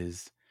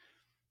is,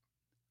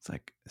 it's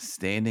like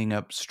standing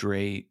up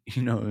straight,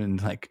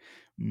 and like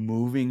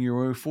moving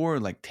your way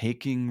forward, like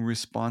taking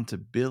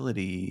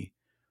responsibility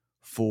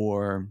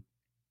for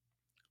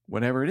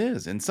whatever it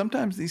is. And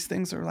sometimes these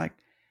things are like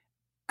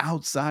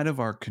outside of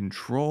our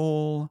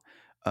control.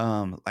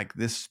 Like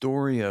this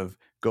story of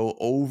go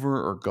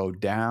over or go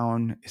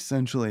down.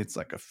 Essentially, it's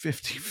like a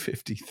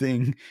 50-50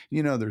 thing.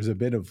 There's a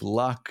bit of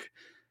luck.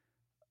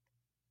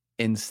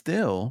 And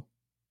still,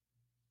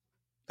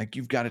 like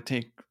you've got to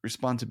take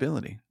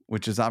responsibility,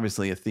 which is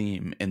obviously a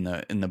theme in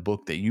the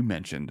book that you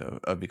mentioned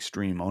of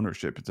extreme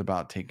ownership. It's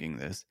about taking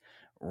this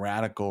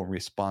radical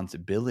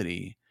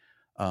responsibility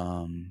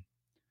um,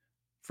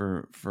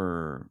 for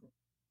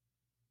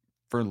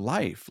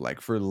life,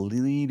 like for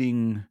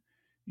leading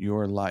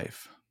your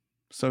life.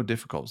 So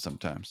difficult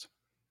sometimes.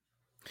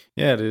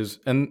 Yeah, it is.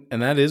 And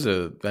that is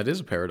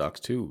a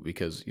paradox too,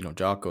 because,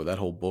 Jocko, that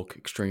whole book,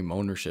 Extreme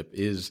Ownership,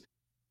 is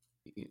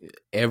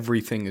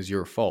everything is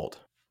your fault.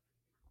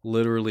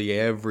 Literally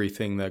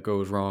everything that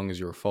goes wrong is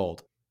your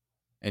fault.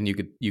 And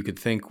you could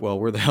think, well,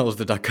 where the hell is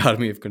the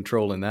dichotomy of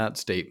control in that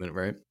statement,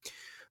 right?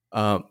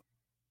 Um,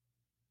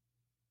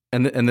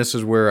 and this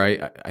is where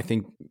I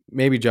think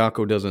maybe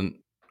Jocko doesn't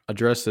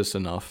address this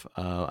enough.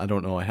 I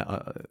don't know.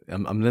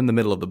 I'm in the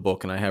middle of the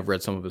book, and I have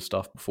read some of his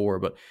stuff before,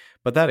 but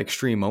that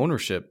extreme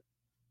ownership,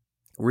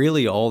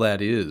 really, all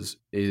that is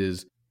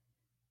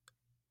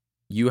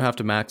you have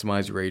to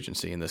maximize your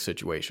agency in this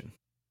situation.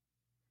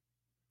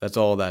 That's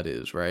all that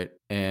is, right?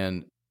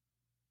 And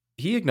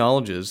he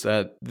acknowledges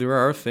that there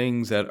are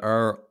things that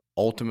are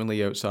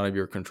ultimately outside of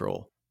your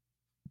control,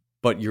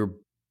 but you're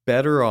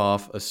better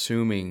off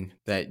assuming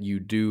that you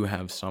do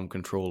have some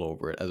control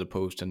over it as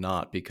opposed to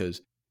not,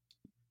 because,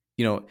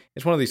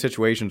 it's one of these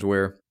situations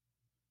where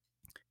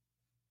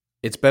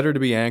it's better to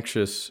be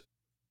anxious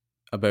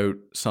about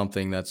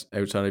something that's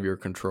outside of your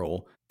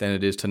control than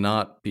it is to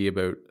not be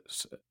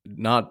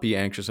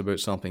anxious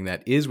about something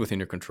that is within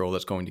your control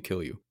that's going to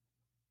kill you.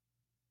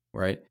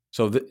 Right?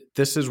 So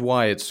this is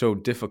why it's so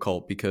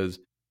difficult, because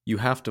you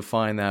have to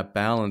find that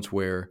balance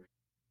where,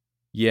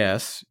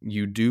 yes,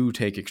 you do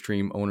take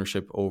extreme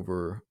ownership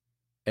over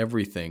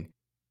everything,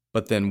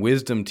 but then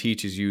wisdom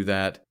teaches you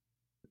that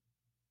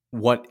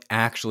what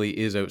actually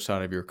is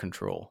outside of your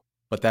control.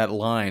 But that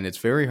line, it's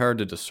very hard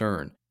to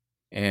discern.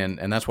 And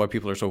that's why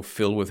people are so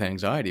filled with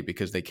anxiety,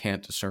 because they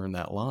can't discern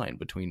that line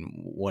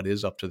between what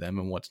is up to them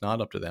and what's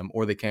not up to them,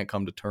 or they can't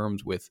come to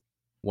terms with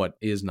what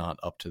is not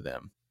up to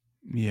them.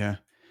 Yeah.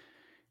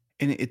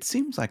 And it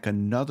seems like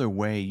another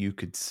way you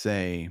could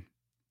say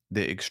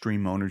the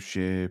extreme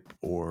ownership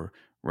or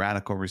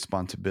radical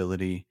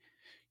responsibility,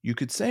 you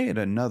could say it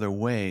another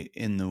way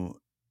in the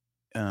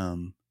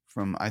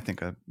from, I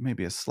think,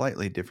 maybe a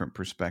slightly different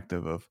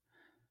perspective of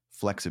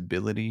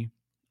flexibility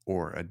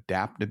or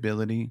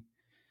adaptability,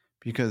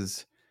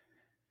 because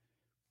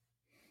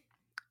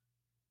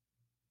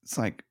it's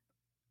like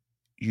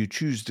you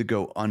choose to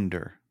go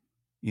under,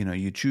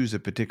 you choose a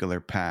particular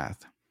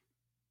path.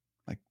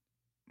 Like,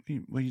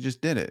 well, you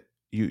just did it.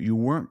 You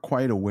weren't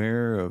quite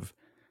aware of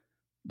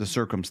the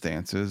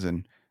circumstances,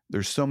 and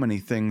there's so many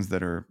things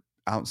that are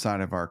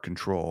outside of our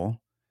control,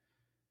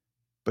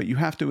 but you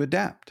have to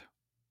adapt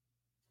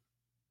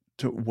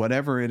to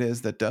whatever it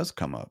is that does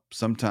come up.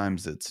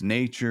 Sometimes it's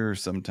nature,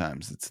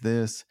 sometimes it's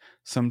this,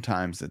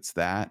 sometimes it's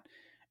that.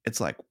 It's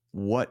like,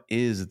 what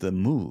is the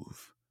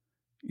move?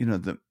 You know,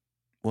 the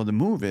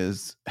move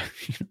is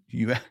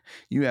you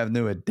you have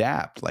to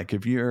adapt. Like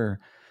if you're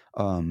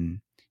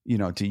um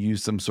to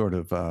use some sort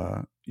of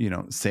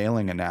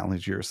sailing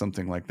analogy or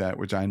something like that,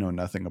 which I know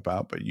nothing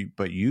about, but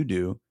you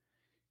do.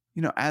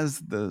 As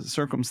the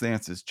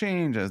circumstances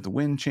change, as the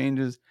wind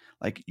changes,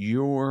 like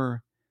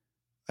you're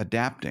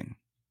adapting.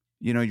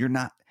 You're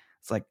not,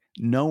 it's like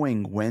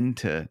knowing when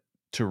to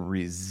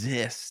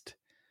resist.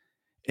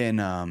 And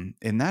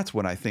that's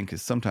what I think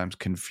is sometimes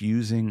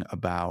confusing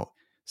about,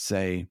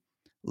 say,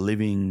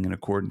 living in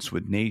accordance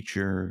with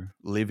nature,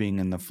 living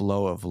in the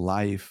flow of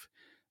life,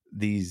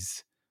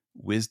 these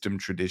wisdom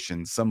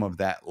traditions, some of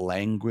that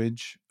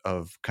language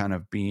of kind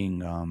of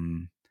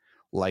being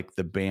like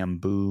the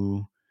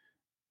bamboo.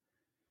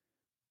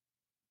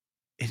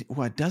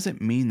 It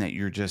doesn't mean that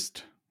you're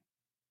just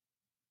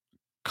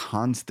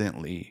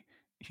constantly,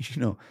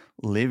 you know,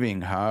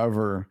 living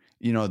however,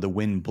 the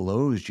wind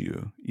blows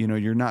you.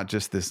 You're not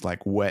just this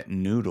like wet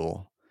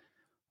noodle.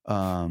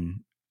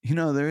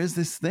 There is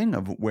this thing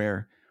of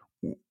where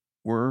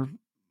we're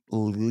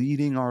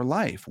leading our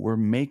life, we're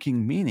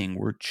making meaning,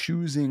 we're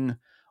choosing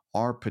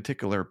our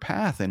particular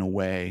path in a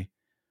way,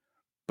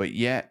 but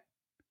yet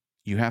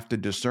you have to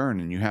discern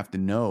and you have to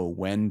know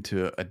when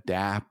to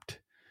adapt,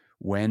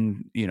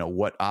 when,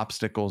 what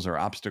obstacles are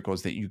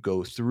obstacles that you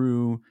go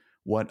through,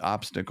 what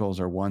obstacles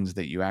are ones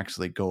that you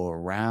actually go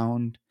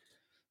around.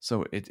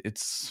 So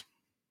it's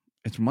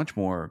much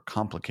more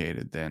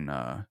complicated than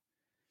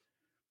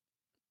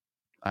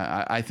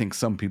I think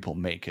some people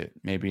make it,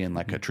 maybe in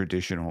like a Mhm.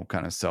 traditional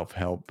kind of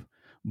self-help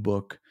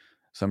book.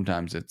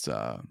 Sometimes it's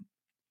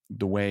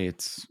the way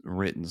it's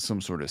written,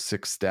 some sort of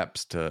 6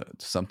 steps to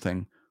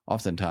something.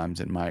 Oftentimes,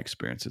 in my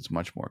experience, it's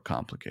much more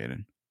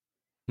complicated.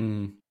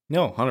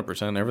 No,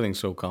 100%. Everything's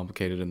so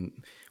complicated, and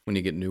when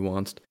you get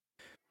nuanced,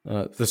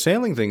 the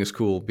sailing thing is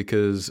cool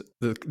because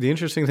the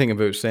interesting thing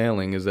about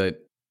sailing is that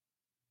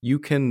you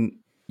can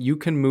you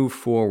can move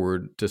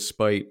forward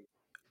despite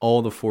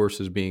all the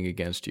forces being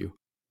against you,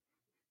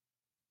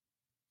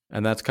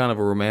 and that's kind of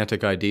a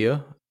romantic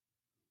idea,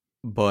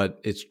 but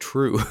it's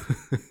true.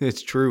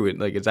 It's true.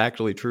 It's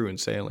actually true in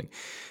sailing.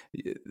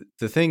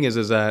 The thing is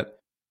that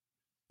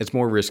it's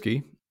more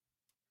risky.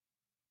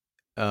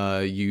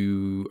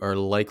 You are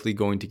likely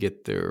going to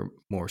get there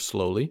more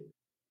slowly,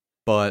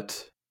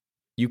 but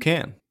you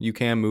can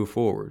move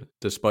forward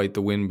despite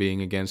the wind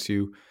being against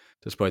you,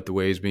 despite the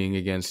waves being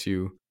against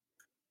you.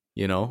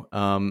 You know,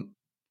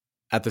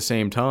 at the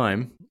same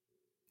time,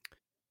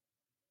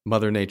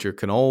 Mother Nature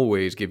can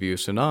always give you a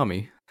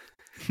tsunami.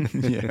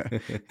 Yeah,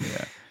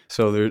 yeah,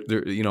 So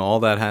all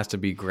that has to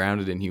be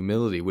grounded in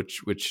humility,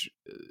 which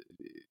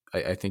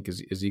I think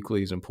is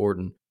equally as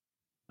important.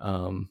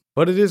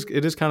 But it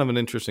is kind of an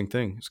interesting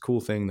thing. It's a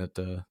cool thing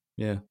that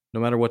yeah, no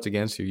matter what's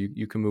against you,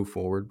 you can move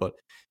forward. But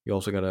you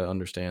also got to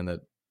understand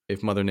that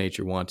if Mother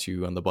Nature wants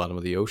you on the bottom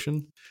of the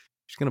ocean,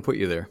 she's gonna put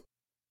you there.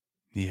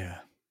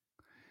 yeah,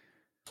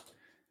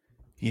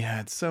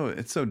 yeah. It's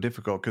so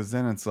difficult because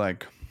then it's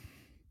like,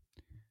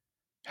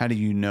 how do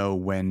you know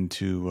when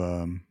to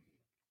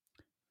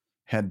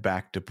head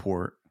back to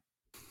port?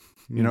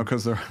 Hmm.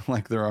 Because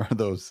there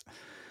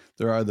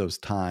are those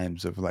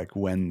times of like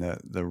when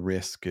the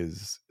risk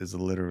is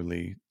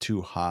literally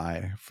too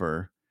high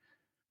for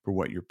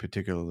what you're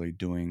particularly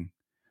doing.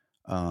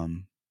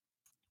 Um,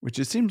 which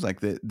it seems like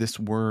this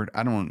word,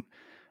 I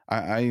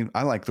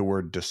like the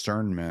word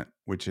discernment,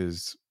 which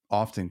is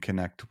often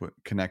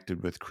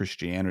connected with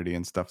Christianity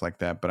and stuff like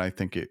that. But I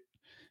think it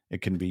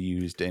can be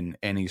used in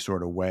any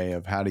sort of way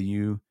of how do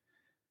you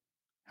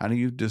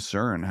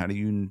discern, how do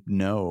you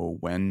know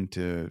when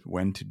to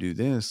do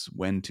this,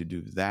 when to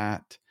do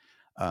that.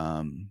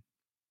 um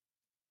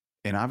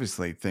and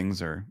obviously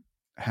things are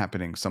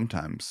happening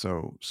sometimes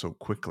so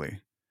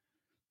quickly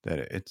that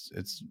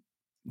it's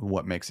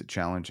what makes it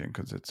challenging,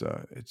 because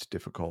it's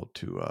difficult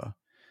to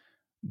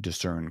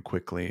discern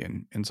quickly,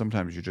 and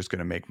sometimes you're just going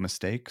to make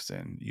mistakes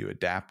and you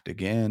adapt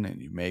again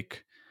and you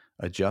make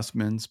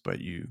adjustments, but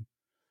you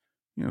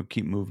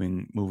keep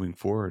moving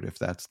forward if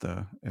that's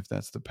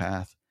the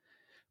path.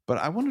 But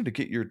I wanted to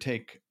get your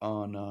take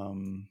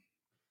on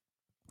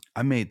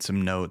I made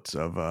some notes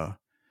of a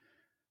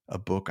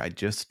book I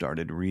just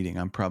started reading.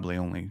 I'm probably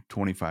only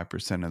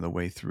 25% of the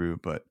way through,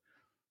 but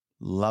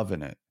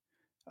loving it.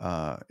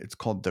 It's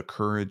called The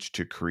Courage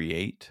to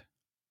Create,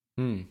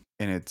 Hmm.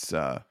 and it's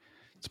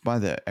by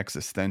the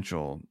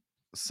existential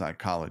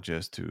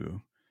psychologist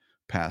who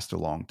passed a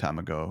long time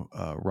ago,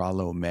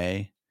 Rollo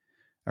May.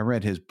 I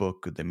read his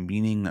book, The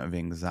Meaning of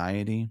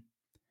Anxiety,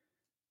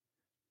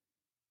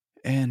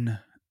 and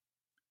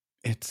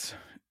it's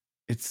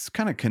it's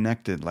kind of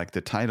connected. Like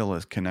the title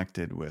is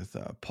connected with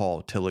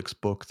Paul Tillich's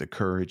book, The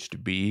Courage to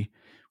Be,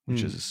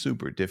 which is Hmm. a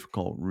super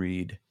difficult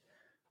read,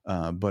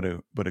 but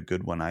a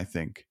good one, I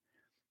think.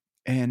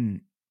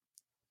 And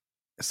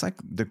it's like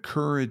the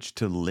courage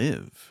to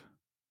live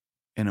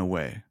in a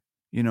way,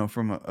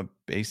 from a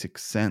basic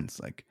sense,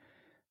 like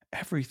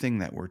everything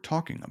that we're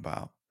talking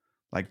about,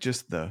 like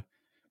just the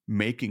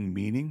making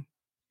meaning.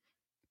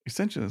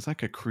 essentially it's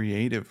like a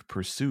creative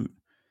pursuit,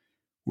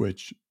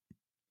 which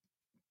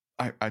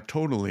I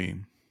totally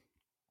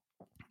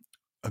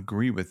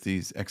agree with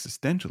these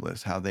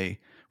existentialists, how they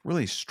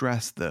really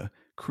stress the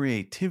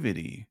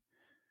creativity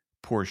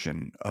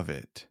portion of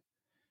it,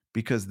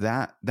 because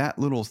that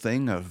little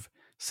thing of,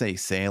 say,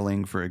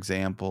 sailing, for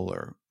example,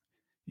 or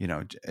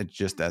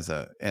just as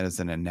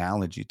an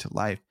analogy to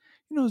life,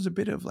 is a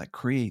bit of like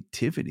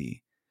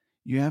creativity.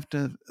 You have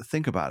to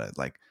think about it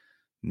like,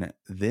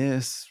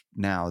 this,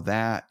 now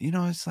that,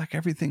 it's like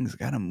everything's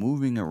kind of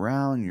moving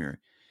around.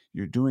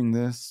 You're doing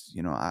this.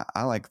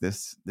 I like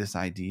this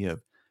idea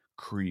of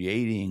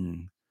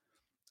creating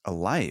a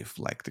life,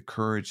 like the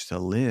courage to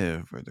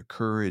live, or the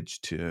courage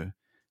to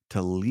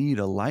lead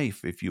a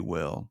life, if you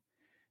will.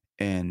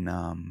 And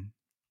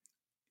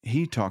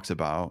he talks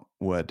about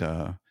what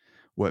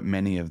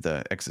many of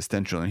the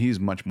existential, and he's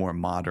much more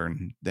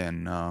modern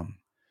than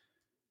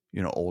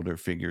older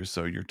figures.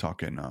 So you're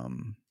talking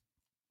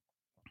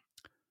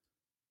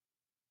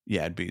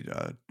yeah, it'd be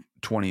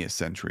 20th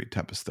century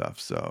type of stuff.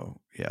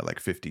 So yeah, like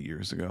 50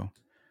 years ago.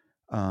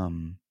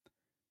 Um,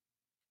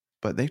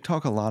 but they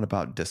talk a lot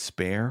about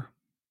despair.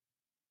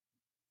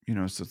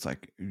 So it's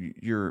like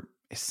you're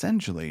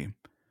essentially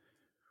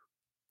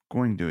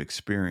going to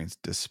experience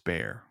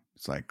despair.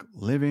 It's like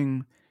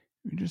living,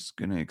 you're just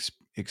going to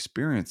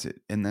experience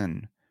it. And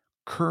then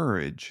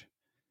courage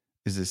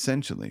is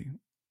essentially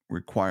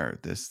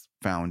required, this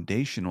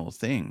foundational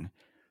thing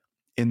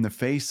in the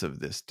face of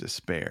this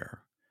despair,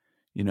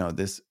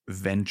 this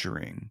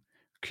venturing.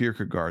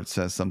 Kierkegaard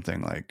says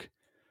something like,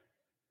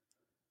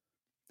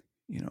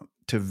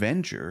 to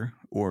venture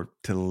or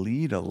to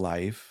lead a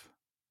life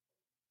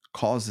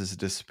causes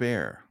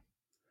despair,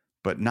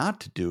 but not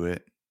to do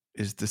it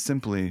is to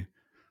simply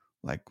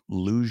like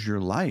lose your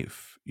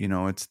life.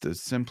 It's to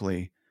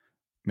simply,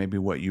 maybe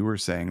what you were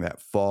saying,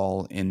 that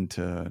fall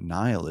into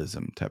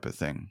nihilism type of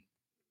thing.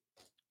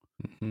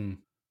 Hmm.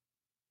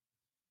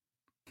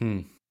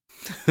 Hmm.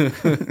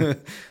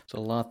 It's a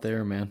lot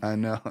there, man. I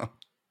know.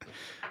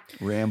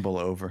 Ramble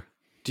over.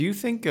 Do you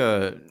think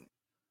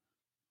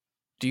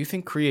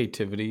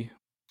creativity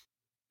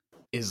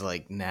is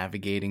like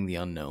navigating the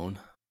unknown?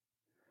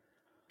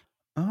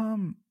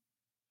 Um,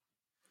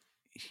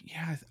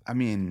 yeah, I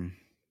mean,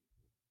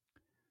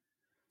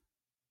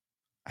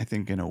 I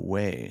think in a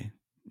way,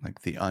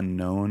 like the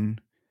unknown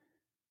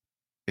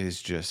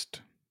is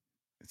just,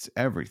 it's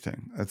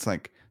everything. It's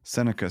like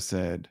Seneca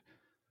said,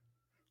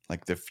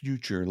 like the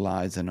future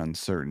lies in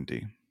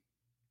uncertainty.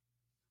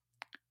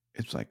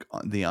 It's like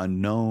the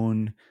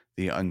unknown,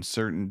 the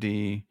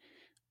uncertainty.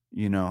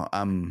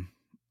 I'm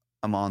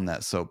on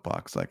that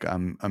soapbox. Like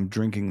I'm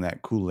drinking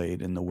that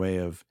Kool-Aid in the way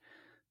of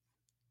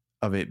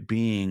it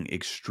being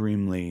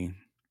extremely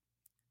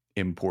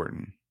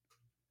important.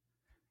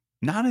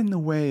 Not in the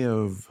way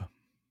of,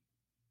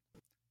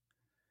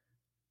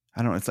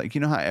 I don't know, it's like,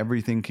 how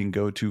everything can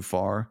go too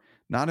far?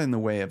 Not in the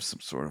way of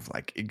some sort of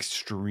like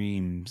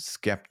extreme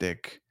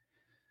skeptic,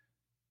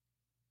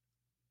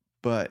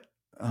 but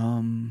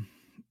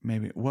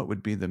maybe what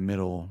would be the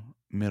middle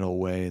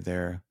way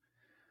there?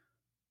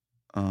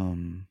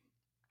 Um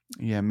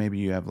yeah, maybe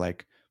you have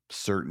like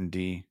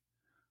certainty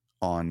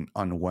on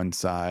one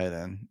side,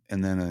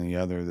 and then on the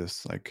other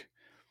this like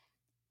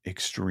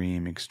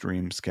extreme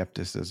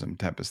skepticism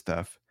type of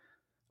stuff.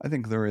 I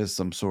think there is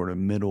some sort of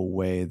middle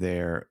way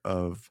there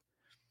of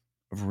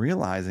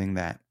realizing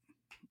that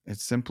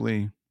it's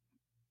simply,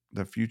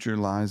 the future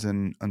lies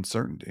in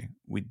uncertainty.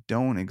 We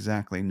don't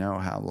exactly know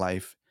how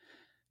life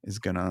is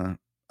going to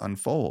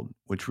unfold,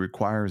 which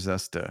requires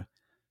us to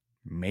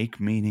make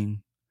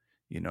meaning,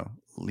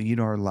 lead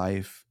our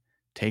life,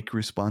 take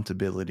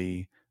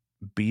responsibility,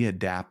 be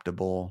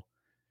adaptable,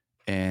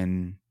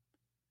 and,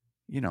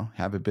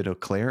 have a bit of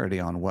clarity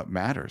on what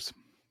matters.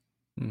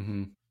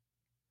 Mm-hmm.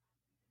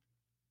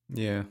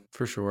 Yeah,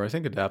 for sure. I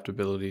think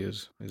adaptability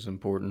is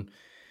important,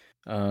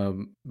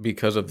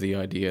 because of the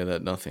idea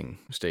that nothing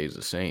stays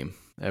the same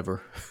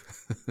ever.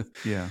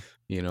 Yeah.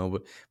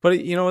 But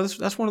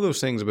that's one of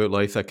those things about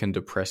life that can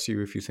depress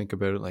you if you think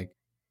about it. Like,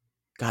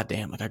 God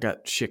damn, like I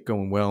got shit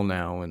going well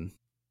now, and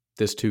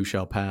this too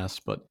shall pass.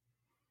 But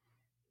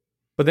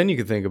then you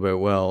could think about,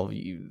 well,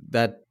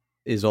 that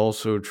is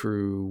also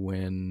true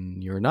when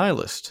you're a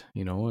nihilist,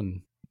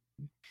 and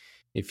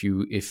if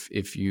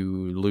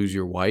you lose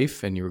your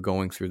wife and you're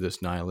going through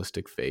this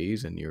nihilistic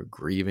phase and you're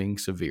grieving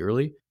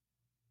severely,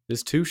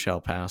 this too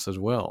shall pass as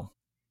well.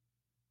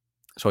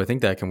 So I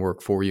think that can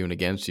work for you and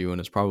against you, and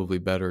it's probably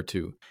better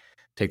to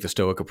take the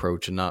stoic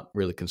approach and not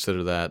really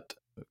consider that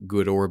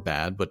good or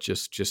bad, but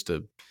just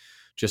a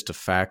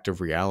fact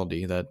of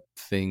reality that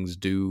things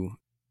do,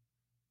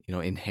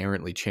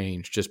 inherently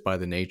change just by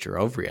the nature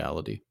of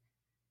reality.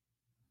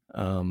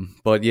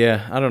 But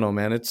yeah, I don't know,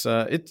 man. It's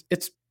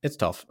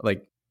tough.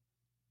 Like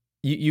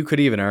you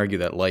could even argue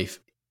that life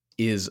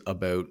is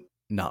about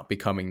not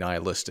becoming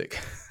nihilistic,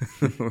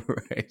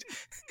 right?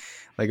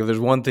 Like if there's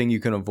one thing you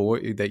can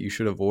avoid, that you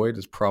should avoid,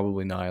 is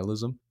probably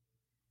nihilism,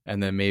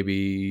 and then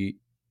maybe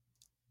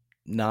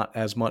not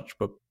as much,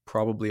 but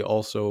probably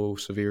also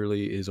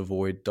severely is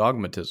avoid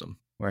dogmatism,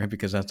 right?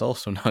 Because that's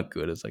also not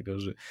good. It's like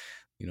those are,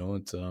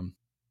 it's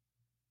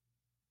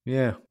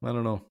yeah, I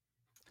don't know.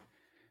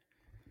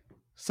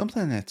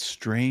 Something that's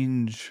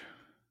strange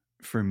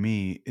for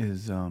me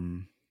is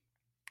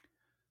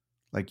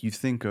like you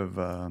think of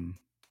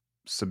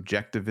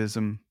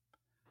subjectivism,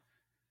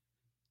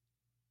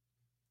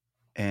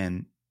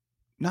 and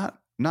not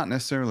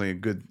necessarily a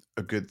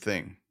good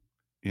thing.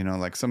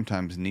 Like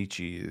sometimes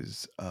Nietzsche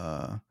is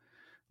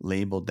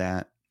labeled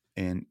that,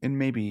 and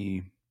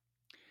maybe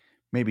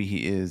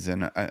he is,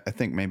 and I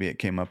think maybe it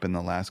came up in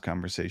the last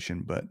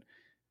conversation, but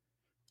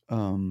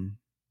um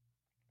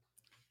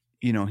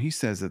he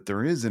says that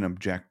there is an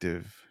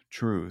objective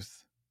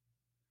truth,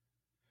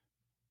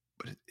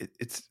 but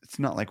it's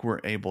not like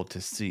we're able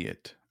to see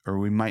it, or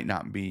we might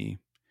not be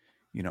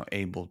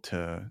able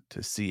to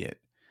see it.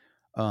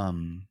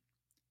 um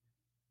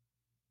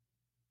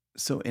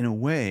so in a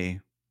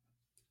way,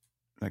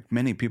 like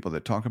many people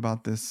that talk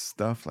about this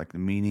stuff, like the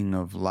meaning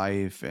of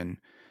life, and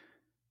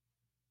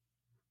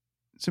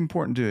it's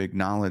important to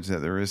acknowledge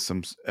that there is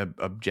some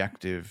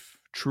objective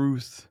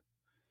truth,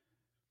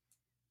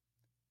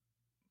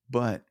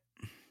 but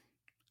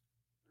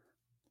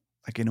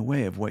like in a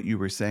way of what you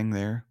were saying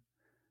there,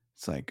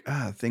 it's like,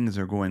 things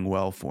are going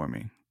well for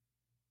me,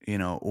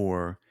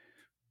 or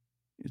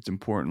it's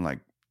important, like,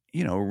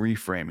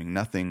 reframing.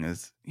 Nothing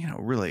is,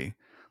 really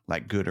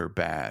like good or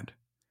bad.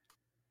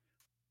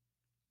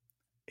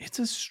 It's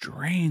a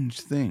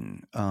strange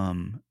thing.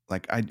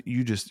 Like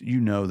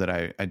you know that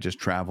I just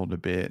traveled a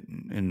bit,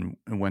 and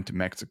went to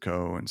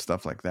Mexico and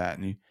stuff like that.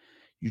 And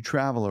you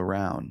travel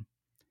around,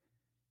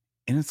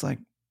 and it's like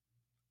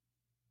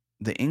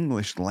the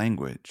English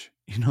language,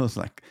 it's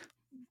like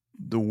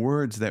the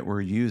words that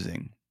we're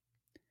using.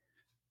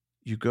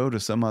 You go to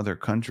some other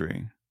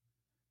country,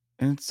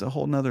 and it's a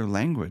whole nother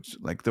language.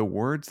 Like the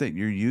words that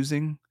you're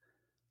using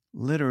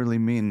literally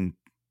mean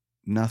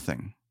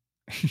nothing.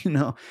 you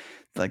know,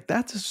 like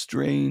that's a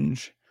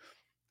strange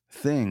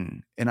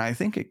thing. And I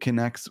think it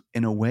connects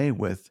in a way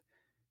with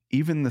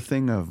even the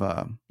thing of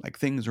like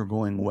things are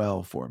going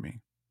well for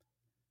me.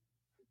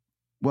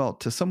 Well,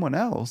 to someone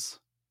else,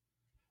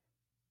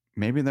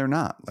 maybe they're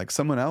not. Like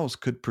someone else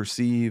could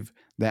perceive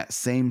that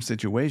same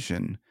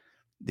situation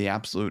the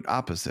absolute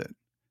opposite.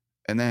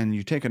 And then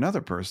you take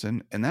another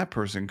person, and that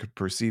person could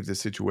perceive the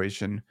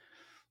situation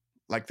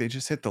like they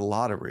just hit the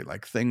lottery,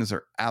 like things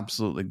are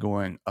absolutely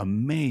going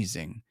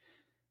amazing.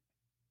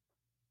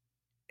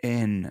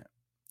 And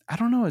I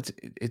don't know,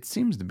 it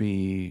seems to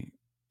be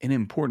an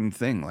important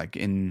thing. Like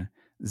in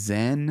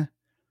Zen,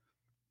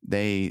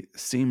 they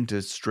seem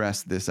to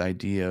stress this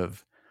idea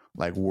of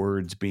like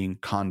words being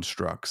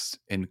constructs,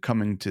 and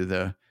coming to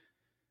the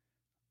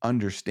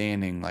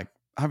understanding, like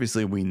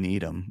obviously we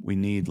need them. We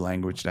need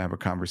language to have a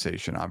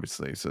conversation,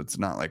 obviously. So it's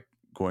not like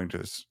going to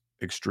this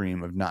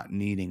extreme of not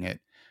needing it,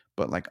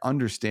 but like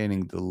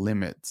understanding the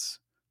limits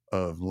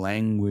of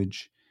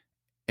language,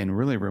 and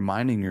really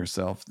reminding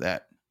yourself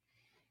that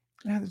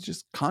it's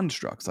just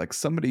constructs. Like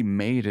somebody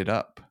made it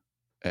up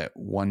at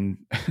one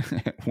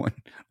at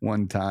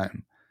one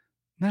time.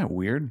 Isn't that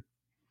weird?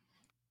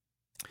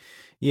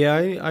 Yeah,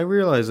 I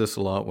realized this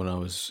a lot when I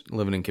was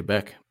living in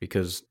Quebec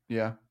because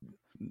Yeah.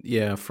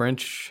 yeah,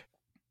 French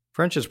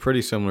is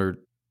pretty similar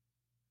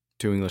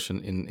to English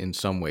in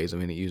some ways. I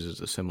mean, it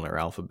uses a similar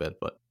alphabet,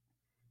 but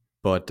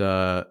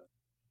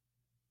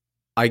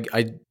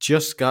I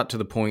just got to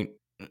the point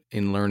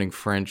in learning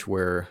French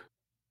where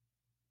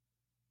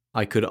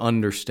I could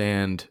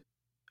understand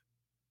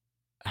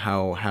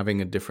how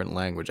having a different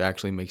language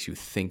actually makes you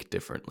think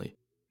differently.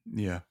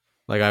 Yeah.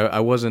 Like I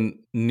wasn't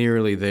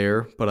nearly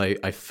there, but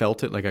I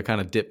felt it. Like I kind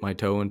of dipped my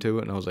toe into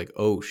it, and I was like,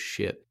 oh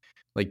shit!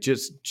 Like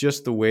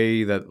just the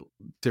way that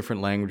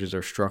different languages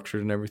are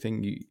structured and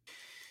everything,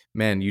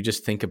 you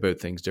just think about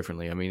things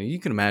differently. I mean, you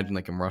can imagine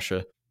like in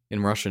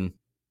Russian,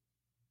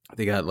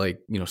 they got like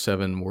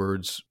 7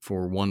 words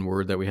for one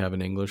word that we have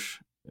in English.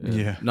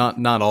 Yeah.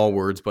 Not all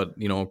words, but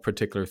a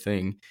particular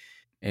thing,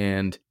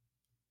 and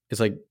it's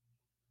like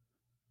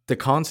the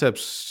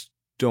concepts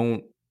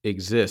don't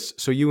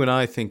exist. So you and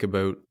I think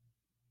about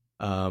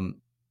um,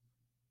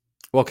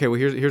 well, okay. Well,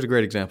 here's a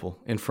great example.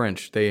 In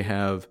French, they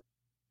have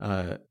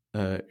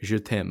 "je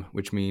t'aime,"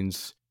 which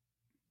means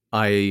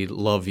 "I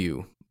love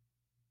you."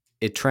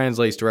 It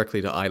translates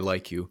directly to "I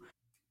like you,"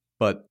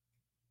 but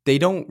they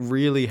don't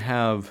really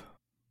have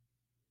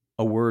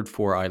a word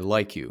for "I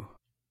like you."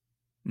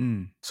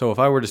 Mm. So if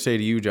I were to say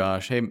to you,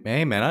 Josh, "Hey,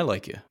 man, I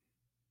like you,"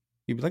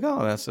 you'd be like,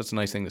 "Oh, that's a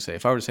nice thing to say."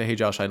 If I were to say, "Hey,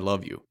 Josh, I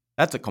love you,"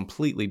 that's a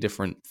completely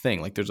different thing.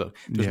 Like there's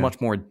Yeah.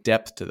 much more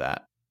depth to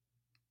that.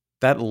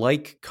 That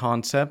like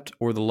concept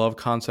or the love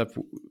concept,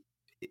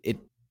 it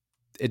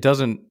it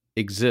doesn't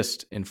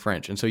exist in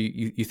French. And so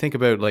you think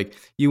about like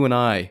you and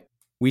I,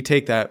 we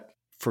take that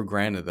for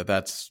granted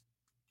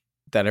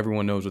that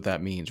everyone knows what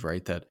that means,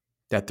 right? That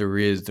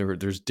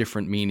there's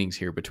different meanings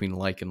here between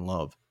like and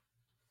love.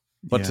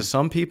 But to Yeah.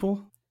 some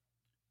people,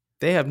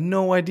 they have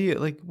no idea.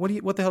 Like, what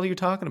the hell are you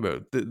talking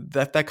about?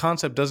 That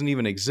concept doesn't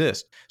even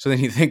exist. So then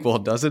you think, well,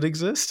 does it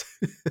exist?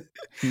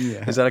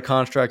 Yeah. Is that a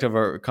construct of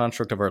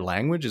our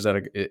language? Is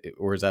that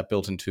or is that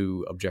built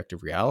into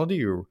objective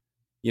reality? Or,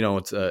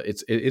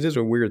 it is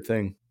a weird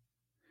thing.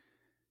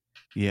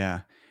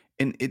 Yeah.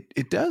 And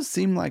it does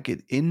seem like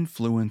it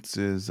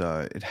influences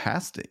it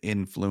has to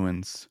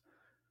influence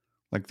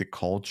like the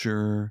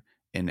culture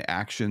and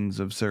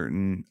actions of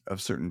certain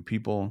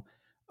people.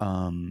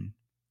 Um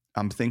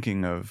I'm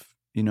thinking of,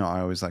 I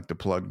always like to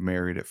plug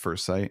Married at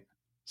First Sight.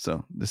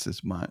 So this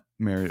is my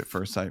Married at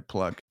First Sight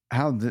plug.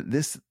 How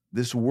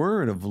this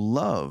word of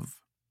love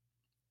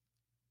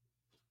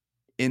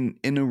in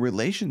a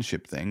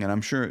relationship thing, and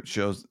I'm sure it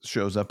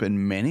shows up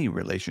in many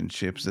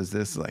relationships, as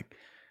this like,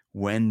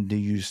 when do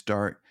you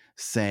start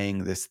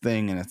saying this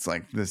thing? And it's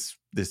like this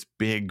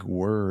big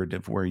word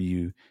of where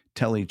you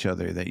tell each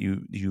other that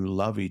you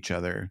love each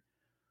other.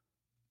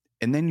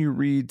 And then you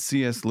read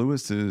C.S.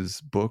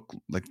 Lewis's book,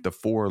 like The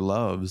Four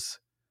Loves,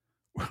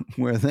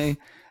 where they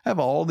have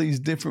all these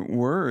different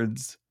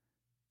words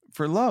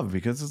for love,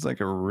 because it's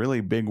like a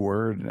really big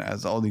word and it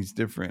has all these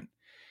different,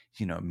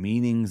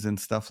 meanings and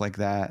stuff like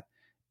that.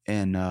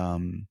 And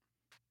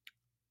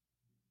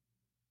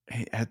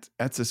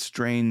that's a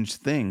strange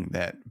thing,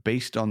 that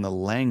based on the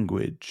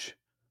language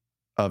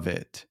of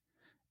it,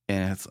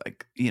 and it's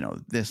like,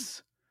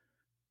 this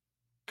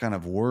kind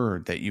of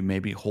word that you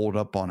maybe hold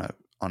up on a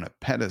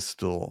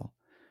pedestal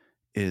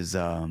is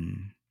a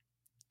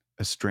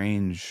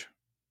strange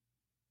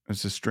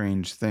it's a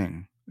strange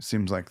thing. It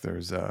seems like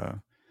there's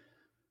a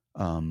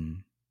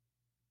um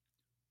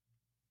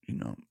you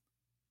know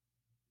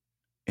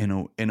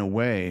in a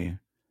way,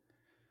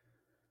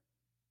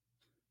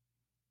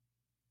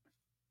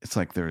 it's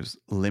like there's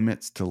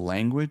limits to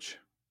language,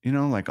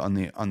 like on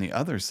the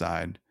other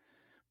side.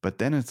 But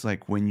then it's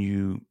like when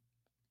you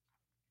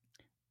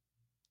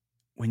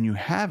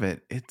have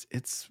it,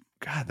 it's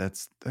God,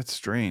 that's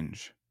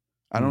strange.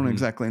 I don't Mm-hmm.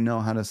 exactly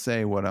know how to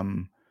say what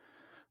I'm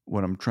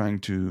trying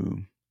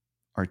to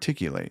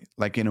articulate.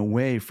 Like, in a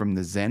way, from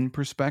the Zen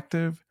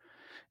perspective,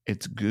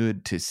 it's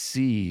good to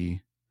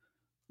see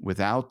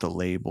without the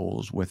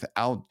labels,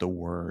 without the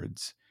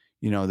words.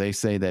 They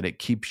say that it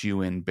keeps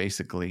you in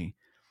basically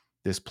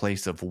this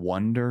place of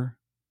wonder,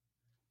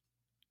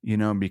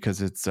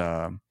 because it's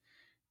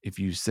if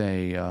you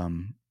say,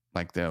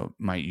 like, they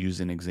might use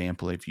an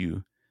example, if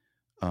you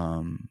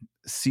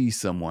see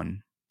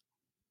someone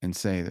and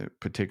say that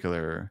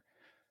particular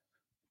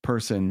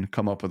person,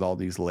 come up with all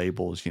these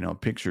labels,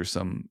 picture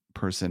some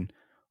person,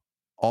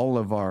 all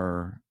of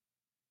our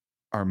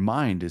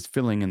mind is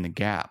filling in the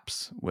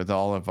gaps with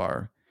all of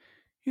our,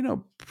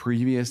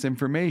 previous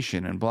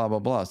information and blah blah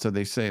blah. So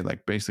they say,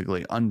 like,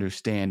 basically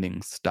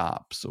understanding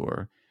stops,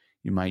 or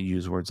you might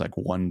use words like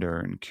wonder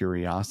and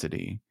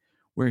curiosity,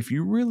 where if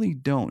you really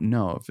don't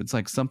know, if it's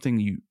like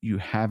something you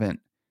haven't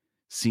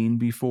seen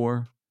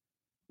before,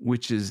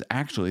 which is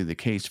actually the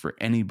case for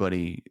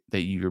anybody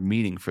that you're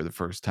meeting for the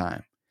first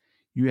time,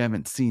 you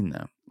haven't seen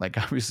them. Like,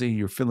 obviously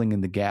you're filling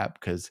in the gap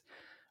because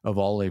of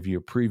all of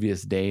your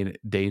previous data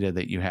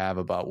that you have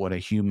about what a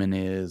human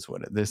is,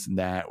 what a this and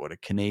that, what a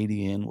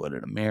Canadian, what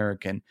an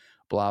American,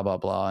 blah, blah,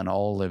 blah, and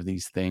all of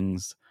these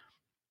things.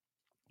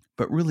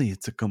 But really,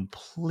 it's a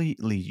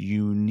completely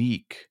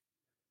unique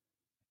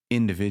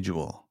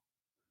individual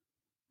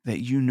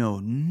that you know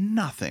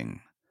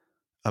nothing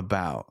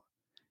about.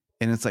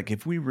 And it's like,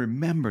 if we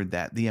remembered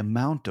that, the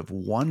amount of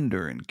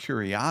wonder and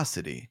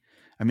curiosity,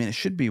 I mean, it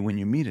should be, when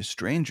you meet a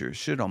stranger, it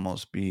should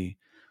almost be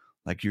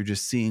like you're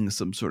just seeing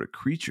some sort of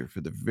creature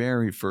for the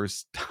very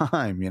first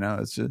time.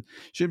 It's just,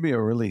 should be a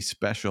really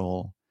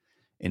special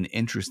and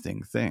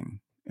interesting thing.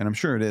 And I'm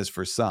sure it is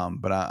for some,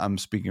 but I'm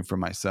speaking for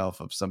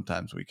myself, of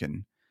sometimes we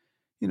can,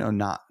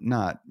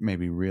 not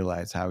maybe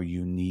realize how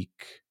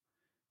unique,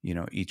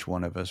 each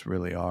one of us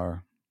really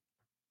are.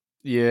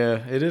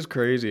 Yeah, it is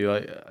crazy.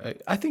 Like,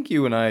 I think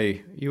you and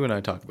I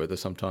talk about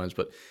this sometimes,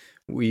 but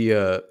we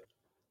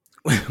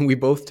we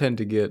both tend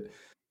to get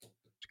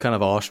kind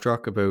of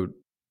awestruck about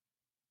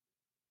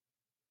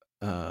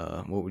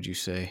what would you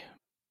say,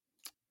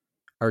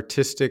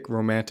 artistic,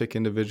 romantic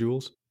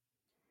individuals,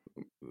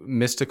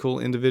 mystical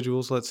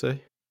individuals, let's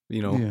say.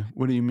 You know, Yeah.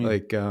 What do you mean?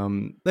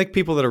 like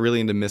people that are really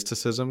into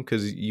mysticism,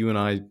 because you and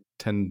I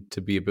tend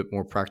to be a bit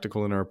more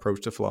practical in our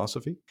approach to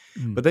philosophy.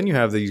 Mm. But then you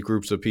have these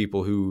groups of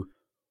people who,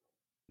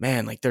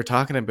 man, like they're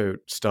talking about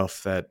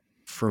stuff that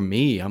for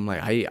me, I'm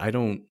like, I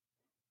don't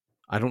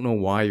know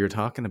why you're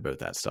talking about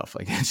that stuff.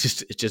 Like,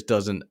 it just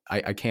doesn't,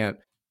 I can't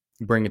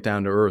bring it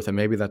down to earth. And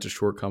maybe that's a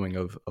shortcoming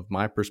of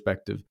my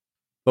perspective.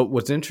 But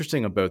what's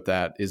interesting about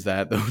that is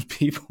that those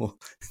people,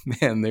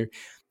 man,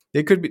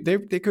 they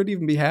could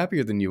even be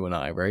happier than you and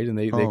I, right? And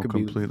they Oh, could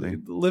be completely.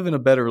 living a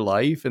better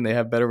life, and they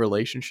have better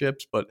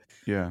relationships.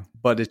 Yeah.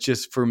 But it's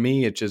just, for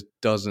me, it just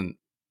doesn't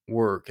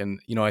work. And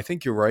I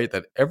think you're right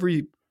that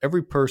every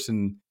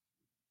person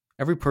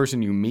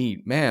you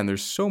meet, man,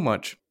 there's so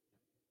much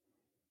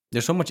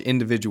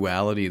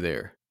individuality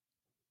there.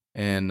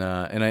 And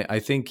I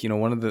think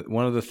one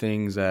of the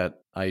things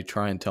that I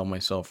try and tell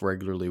myself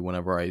regularly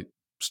whenever I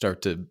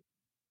start to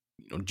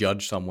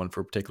judge someone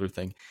for a particular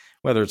thing,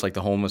 whether it's like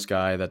the homeless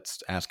guy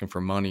that's asking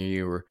for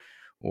money, or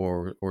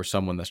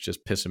someone that's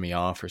just pissing me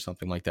off or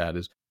something like that,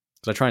 is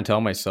because I try and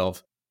tell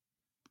myself,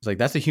 it's like,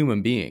 that's a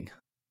human being.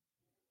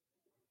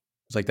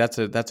 It's like,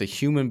 that's a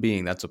human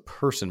being. That's a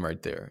person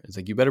right there. It's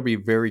like, you better be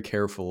very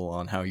careful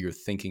on how you're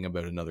thinking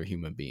about another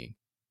human being.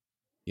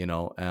 You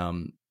know,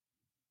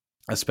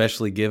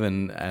 especially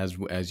given,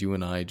 as you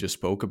and I just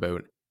spoke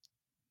about,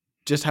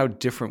 just how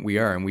different we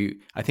are,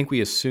 and I think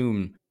we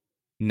assume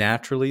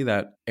naturally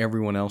that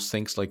everyone else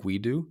thinks like we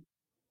do.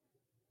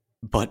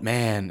 But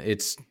man,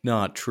 it's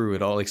not true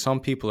at all. Like, some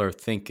people are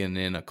thinking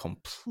in a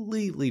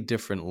completely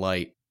different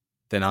light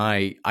than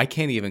I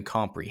can't even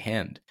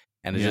comprehend,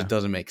 and it just Yeah.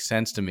 doesn't make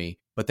sense to me.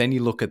 But then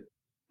you look at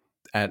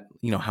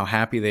how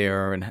happy they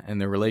are,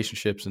 and their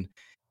relationships, and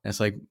it's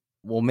like,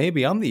 well,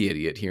 maybe I'm the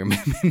idiot here.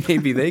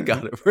 Maybe they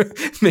got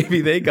it.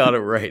 Maybe they got it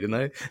right, and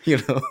I,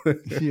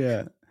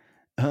 Yeah.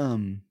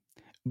 Um,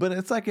 but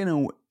it's like in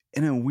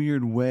a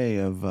weird way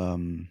of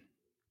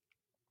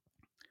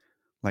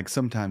like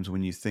sometimes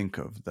when you think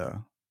of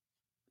the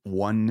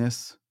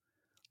oneness,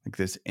 like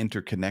this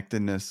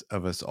interconnectedness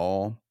of us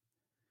all,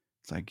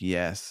 it's like,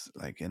 yes,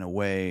 like in a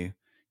way,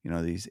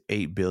 these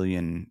 8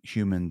 billion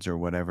humans or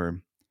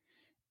whatever,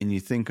 and you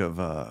think of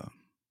I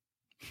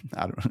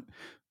don't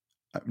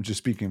I'm just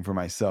speaking for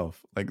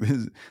myself, like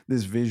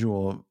this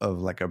visual of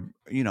like a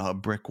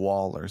brick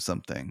wall or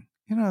something.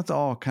 It's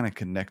all kind of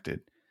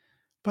connected.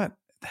 But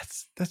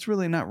that's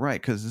really not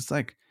right, because it's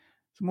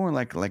more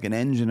like an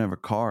engine of a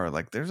car.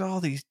 Like there's all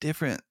these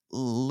different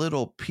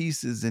little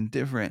pieces and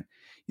different,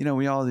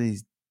 we all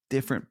these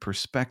different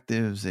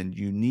perspectives and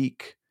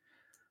unique,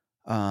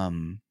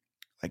 um,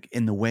 like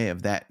in the way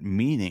of that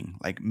meaning,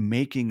 like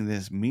making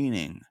this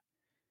meaning,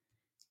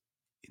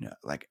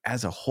 like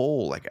as a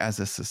whole, like as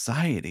a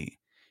society,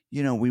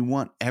 we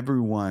want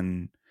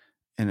everyone.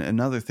 And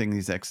another thing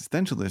these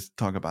existentialists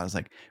talk about is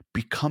like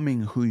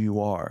becoming who you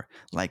are,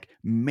 like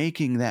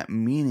making that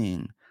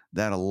meaning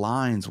that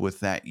aligns with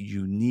that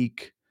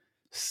unique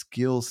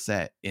skill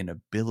set and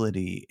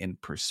ability and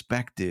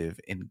perspective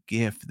and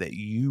gift that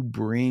you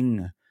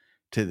bring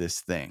to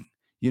this thing.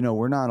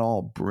 We're not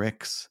all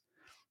bricks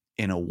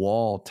in a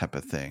wall type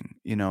of thing.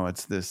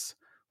 It's this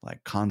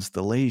like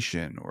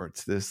constellation, or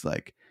it's this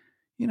like,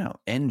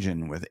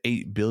 engine with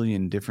 8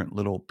 billion different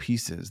little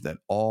pieces that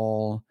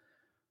all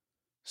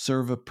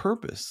serve a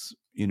purpose,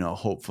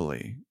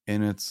 hopefully.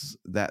 And it's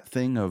that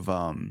thing of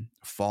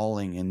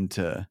falling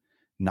into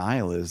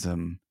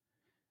nihilism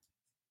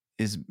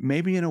is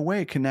maybe in a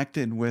way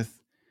connected with,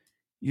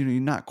 you're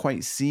not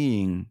quite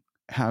seeing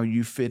how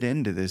you fit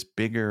into this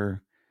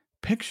bigger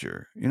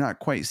picture. You're not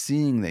quite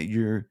seeing that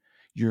you're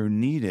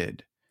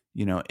needed,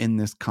 in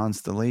this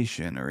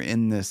constellation, or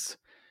in this,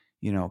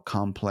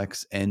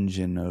 complex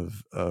engine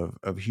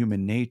of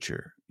human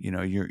nature.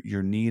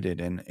 You're needed,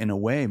 and in a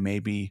way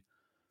maybe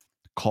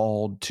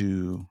called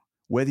to,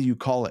 whether you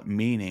call it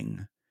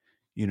meaning,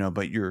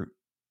 but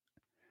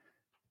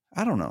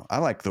I don't know. I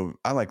like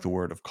the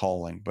word of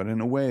calling, but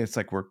in a way it's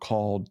like we're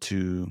called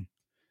to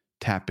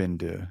tap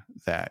into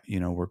that.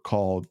 We're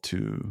called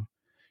to,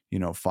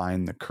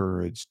 find the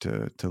courage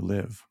to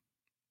live.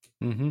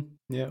 mm-hmm.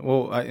 Yeah.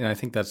 Well, and I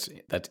think that's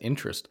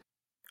interest,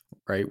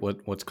 right?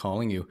 What's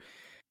calling you?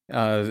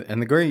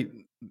 And the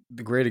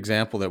great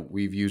example that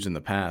we've used in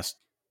the past,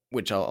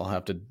 which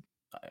I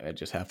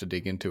just have to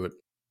dig into it,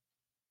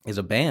 is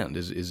a band,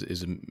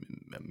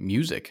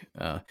 music.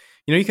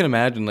 You can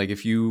imagine, like,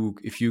 if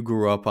you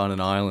grew up on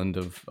an island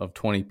of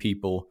 20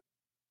 people,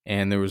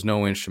 and there was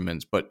no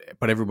instruments, but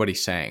everybody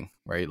sang,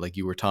 right? Like,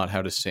 you were taught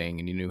how to sing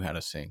and you knew how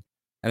to sing,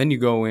 and then you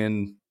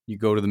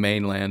go to the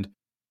mainland,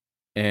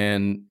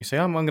 and you say,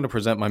 I'm going to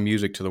present my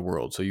music to the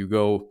world. So you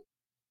go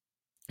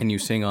and you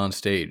sing on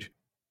stage,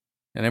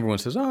 and everyone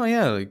says, oh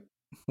yeah, like,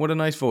 what a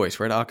nice voice,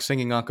 right?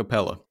 Singing a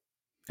cappella.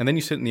 And then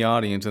you sit in the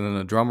audience, and then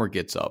the drummer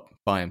gets up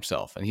by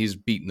himself and he's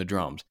beating the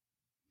drums.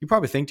 You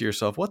probably think to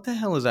yourself, what the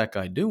hell is that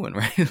guy doing?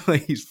 Right?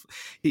 Like,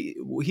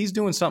 he's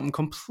doing something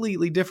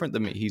completely different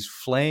than me. He's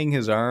flaying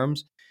his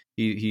arms.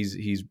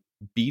 He's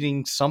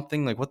beating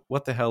something. Like,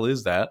 what the hell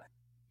is that?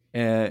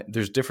 And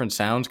there's different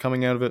sounds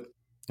coming out of it.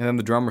 And then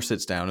the drummer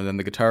sits down, and then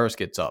the guitarist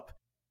gets up,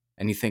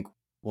 and you think,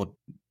 well,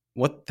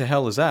 what the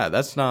hell is that?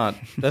 That's not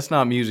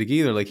music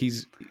either. Like,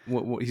 he's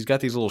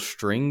got these little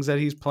strings that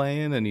he's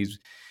playing, and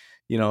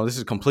this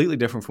is completely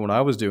different from what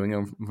I was doing,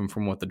 and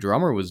from what the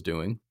drummer was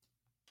doing.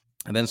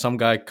 And then some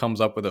guy comes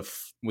up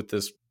with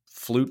this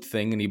flute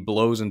thing, and he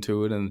blows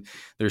into it, and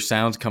there's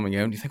sounds coming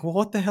out, and you think, well,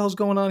 what the hell's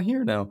going on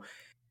here now?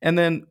 And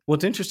then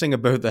what's interesting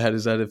about that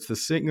is that if the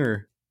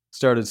singer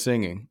started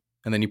singing,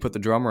 and then you put the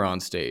drummer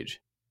on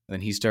stage, and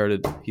then he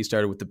started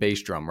with the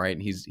bass drum, right?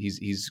 And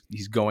he's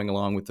going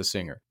along with the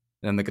singer.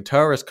 And then the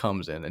guitarist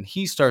comes in, and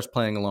he starts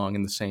playing along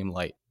in the same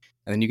light.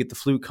 And then you get the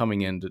flute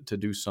coming in to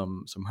do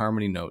some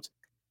harmony notes.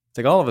 It's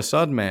like, all of a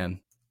sudden,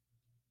 man,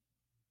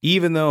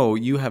 even though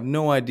you have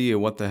no idea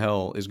what the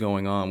hell is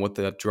going on, what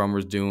that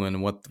drummer's doing,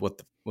 and what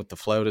the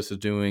flautist is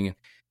doing,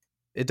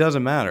 it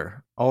doesn't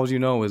matter. All you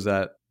know is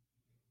that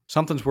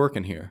something's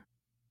working here.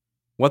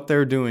 What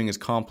they're doing is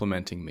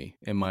complementing me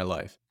in my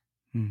life.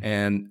 Mm.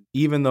 And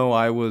even though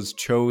I was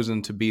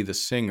chosen to be the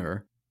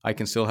singer, I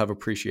can still have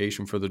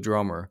appreciation for the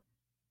drummer.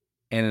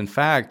 And in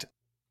fact,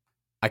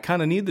 I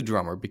kind of need the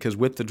drummer, because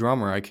with the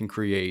drummer, I can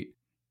create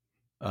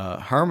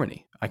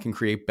harmony. I can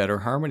create better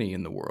harmony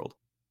in the world.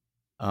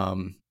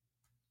 Um,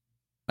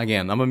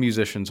 Again, I'm a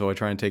musician, so I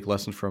try and take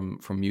lessons from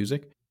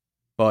music.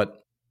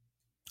 But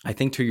I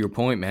think, to your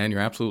point, man, you're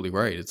absolutely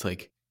right. It's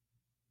like,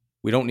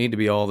 we don't need to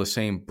be all the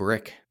same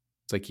brick.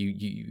 It's like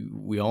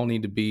we all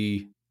need to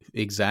be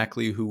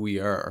exactly who we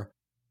are,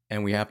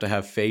 and we have to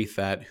have faith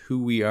that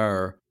who we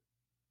are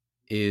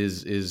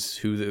is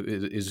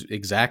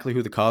exactly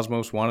who the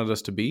cosmos wanted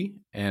us to be,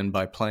 and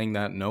by playing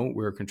that note,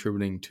 we're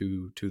contributing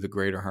to the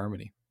greater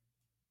harmony.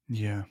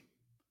 Yeah.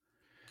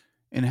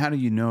 And how do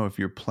you know if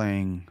you're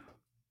playing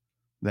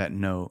that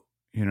note,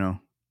 you know?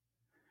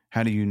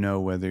 How do you know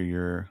whether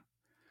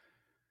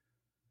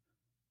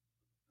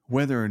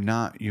or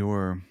not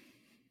you're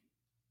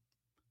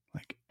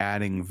like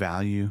adding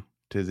value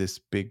to this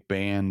big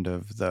band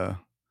of the,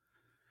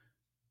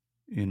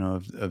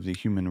 of the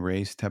human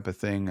race type of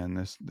thing, and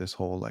this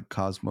whole like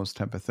cosmos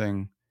type of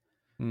thing?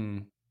 Hmm.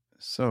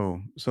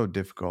 So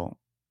difficult.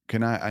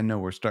 Can I know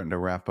we're starting to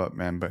wrap up,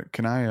 man, but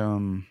can I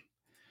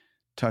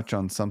touch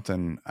on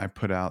something I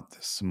put out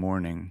this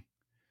morning?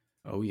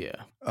 Oh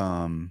yeah.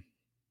 Um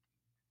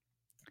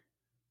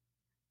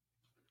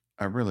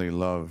I really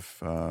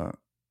love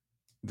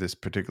this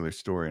particular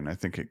story, and I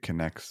think it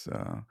connects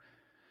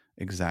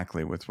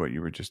exactly with what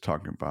you were just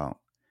talking about.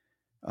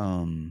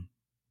 Um,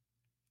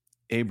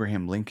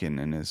 Abraham Lincoln,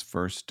 in his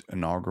first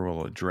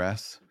inaugural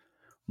address,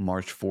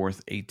 March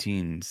 4th,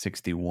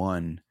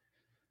 1861,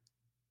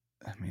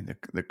 I mean,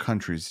 the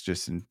country's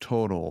just in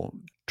total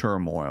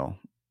turmoil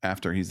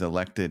after he's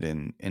elected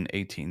in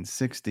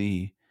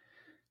 1860.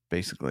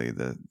 Basically,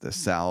 the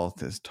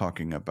South is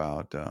talking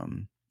about,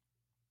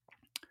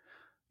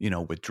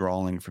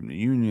 withdrawing from the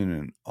Union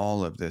and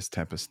all of this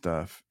type of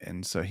stuff.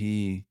 And so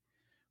he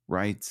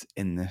writes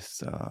in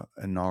this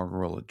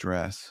inaugural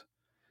address,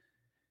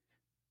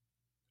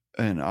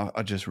 and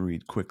I'll just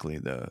read quickly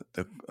the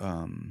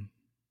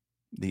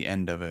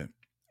end of it.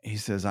 He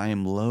says, "I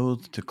am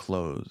loath to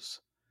close.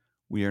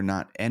 We are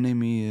not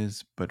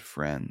enemies, but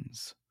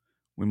friends.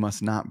 We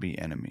must not be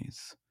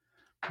enemies.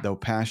 Though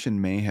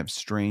passion may have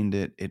strained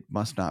it, it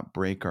must not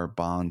break our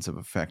bonds of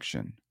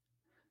affection.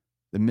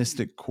 The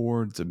mystic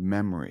cords of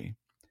memory,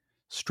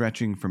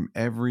 stretching from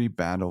every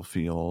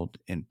battlefield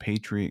and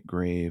patriot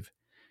grave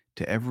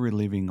to every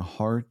living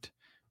heart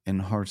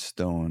and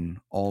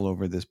hearthstone all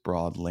over this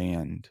broad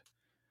land,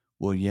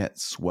 will yet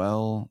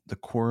swell the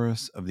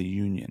chorus of the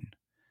Union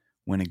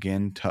when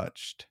again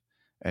touched,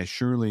 as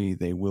surely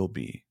they will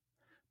be,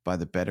 by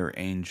the better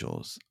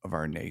angels of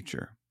our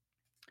nature."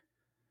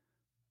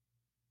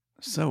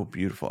 So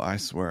beautiful. I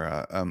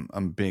swear, I'm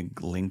a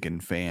big Lincoln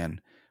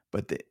fan.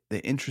 But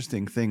the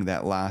interesting thing,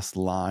 that last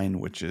line,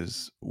 which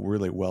is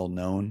really well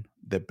known,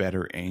 the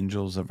better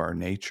angels of our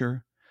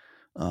nature,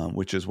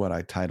 which is what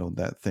I titled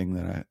that thing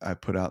that I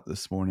put out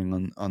this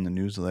morning on the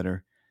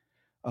newsletter.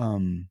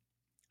 Um,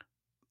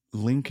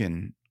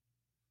 Lincoln,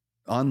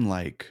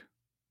 unlike,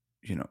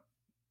 you know,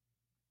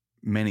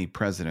 many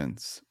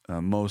presidents,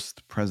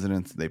 most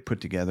presidents, they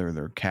put together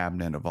their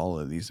cabinet of all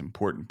of these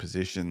important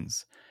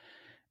positions,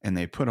 and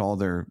they put all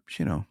their,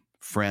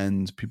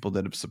 friends, people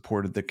that have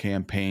supported the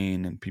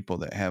campaign, and people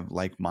that have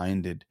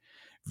like-minded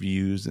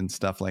views and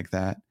stuff like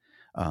that.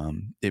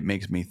 It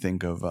makes me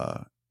think of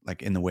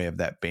like, in the way of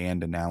that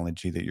band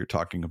analogy that you're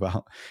talking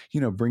about,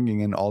 bringing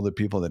in all the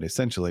people that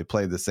essentially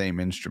play the same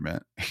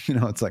instrument.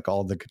 It's like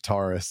all the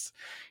guitarists,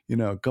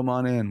 come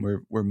on in,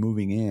 we're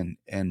moving in.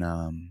 And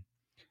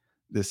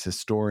this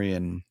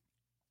historian,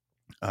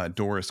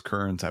 Doris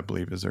Kearns, I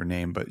believe is her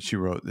name, but she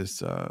wrote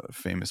this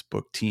famous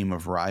book, Team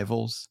of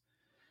Rivals.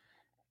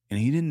 And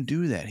he didn't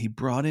do that. He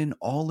brought in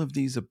all of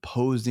these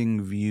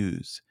opposing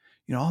views,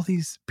 all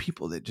these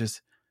people that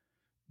just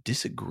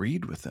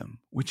disagreed with him,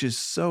 which is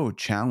so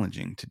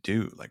challenging to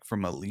do, like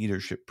from a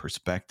leadership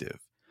perspective.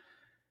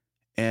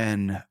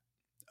 And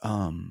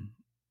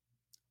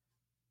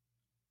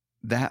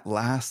that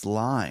last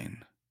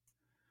line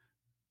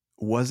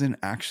wasn't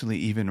actually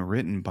even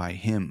written by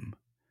him.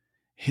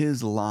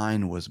 His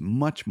line was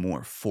much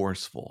more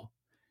forceful.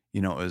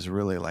 It was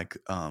really like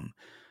a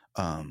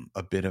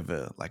bit of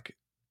a like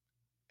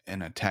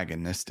an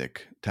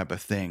antagonistic type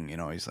of thing.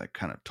 He's like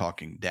kind of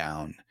talking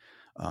down.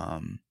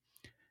 Um,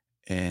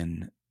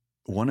 and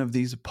one of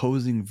these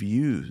opposing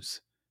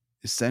views,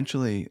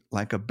 essentially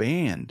like a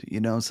band,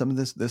 some of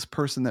this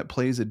person that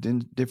plays a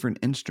different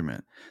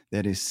instrument,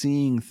 that is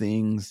seeing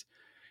things,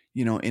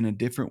 in a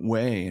different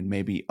way, and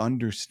maybe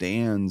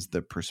understands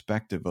the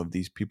perspective of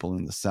these people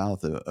in the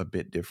South a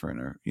bit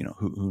different, or,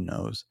 who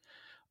knows.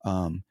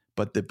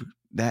 But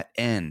that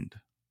end,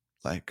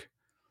 like,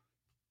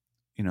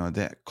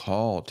 that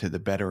call to the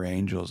better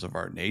angels of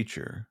our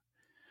nature,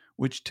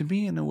 which to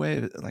me, in a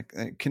way, like,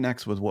 it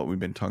connects with what we've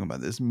been talking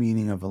about, this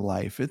meaning of a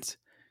life.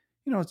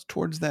 it's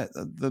towards that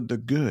the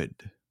good,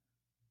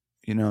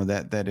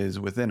 that is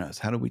within us.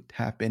 How do we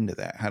tap into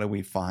that? How do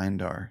we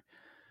find our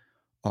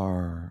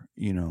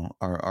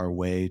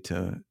way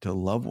to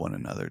love one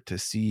another, to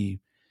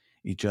see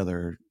each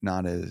other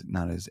not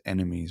as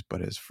enemies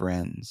but as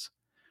friends?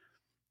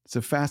 It's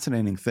a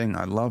fascinating thing.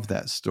 I love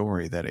that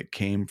story, that it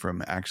came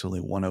from actually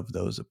one of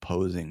those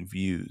opposing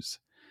views.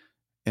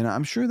 And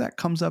I'm sure that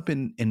comes up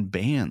in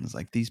bands,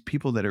 like these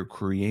people that are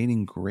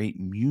creating great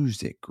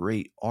music,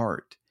 great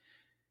art.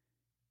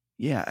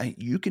 Yeah,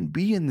 you can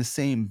be in the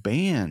same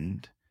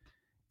band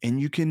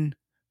and you can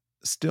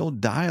still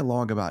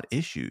dialogue about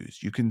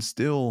issues. You can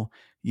still,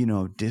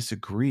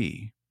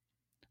 disagree.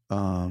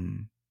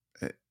 Um,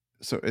 eh,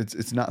 so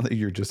it's not that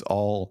you're just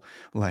all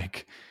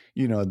like,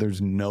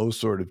 there's no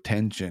sort of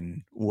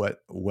tension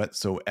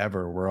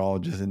whatsoever. We're all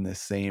just in the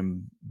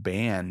same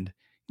band.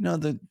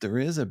 That there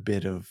is a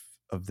bit of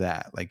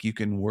that. Like you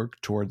can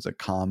work towards a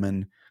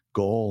common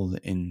goal,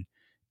 and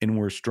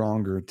we're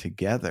stronger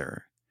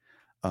together.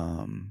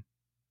 Um,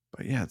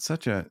 but yeah, it's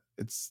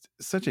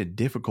such a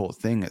difficult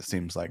thing, it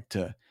seems like,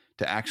 to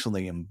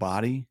actually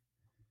embody,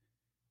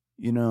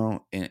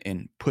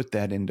 and put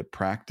that into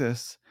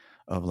practice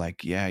of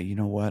like, yeah, you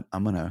know what?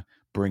 I'm going to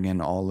bring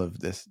in all of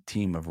this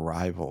team of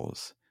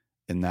rivals,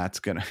 and that's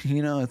going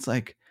to, it's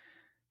like,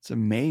 it's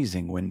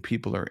amazing when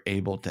people are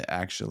able to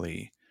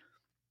actually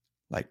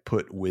like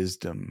put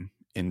wisdom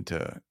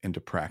into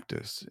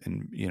practice,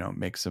 and,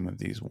 make some of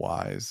these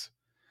wise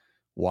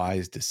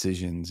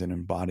decisions and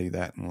embody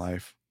that in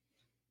life.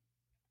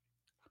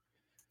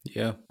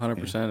 Yeah, Yeah.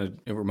 100%.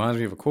 It reminds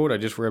me of a quote I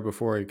just read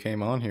before I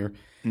came on here.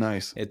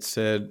 Nice. It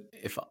said,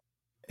 if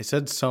it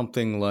said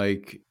something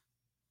like,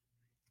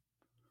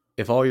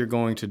 if all you're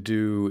going to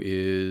do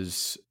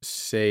is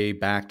say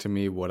back to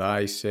me what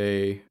I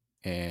say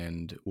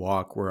and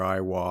walk where I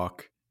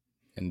walk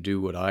and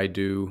do what I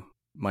do,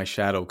 my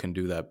shadow can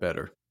do that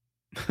better.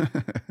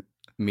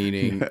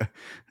 Meaning, Yeah.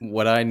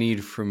 what I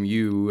need from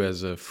you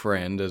as a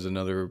friend, as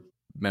another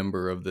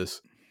member of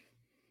this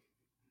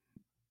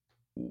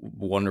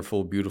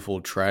wonderful,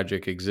 beautiful,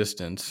 tragic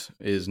existence,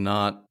 is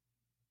not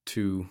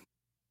to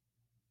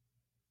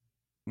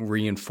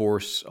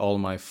reinforce all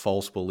my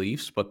false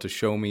beliefs, but to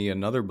show me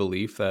another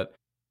belief that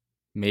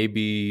may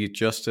be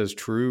just as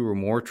true or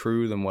more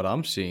true than what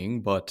I'm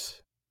seeing,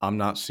 but I'm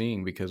not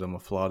seeing because I'm a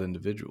flawed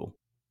individual.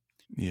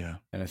 Yeah.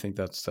 And I think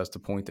that's the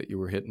point that you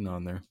were hitting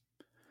on there.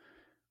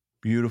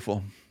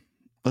 Beautiful.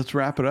 Let's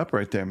wrap it up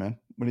right there, man.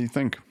 What do you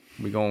think?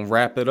 We gonna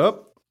wrap it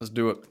up? Let's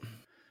do it.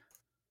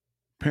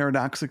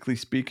 Paradoxically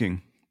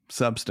speaking,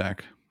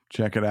 Substack.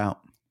 Check it out.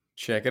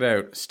 Check it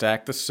out.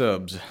 Stack the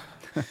subs.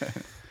 Is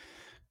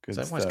Good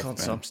that why it's stuff, called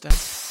man. Substack?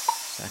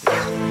 Stack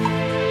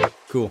the subs.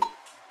 Cool.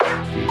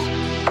 Peace.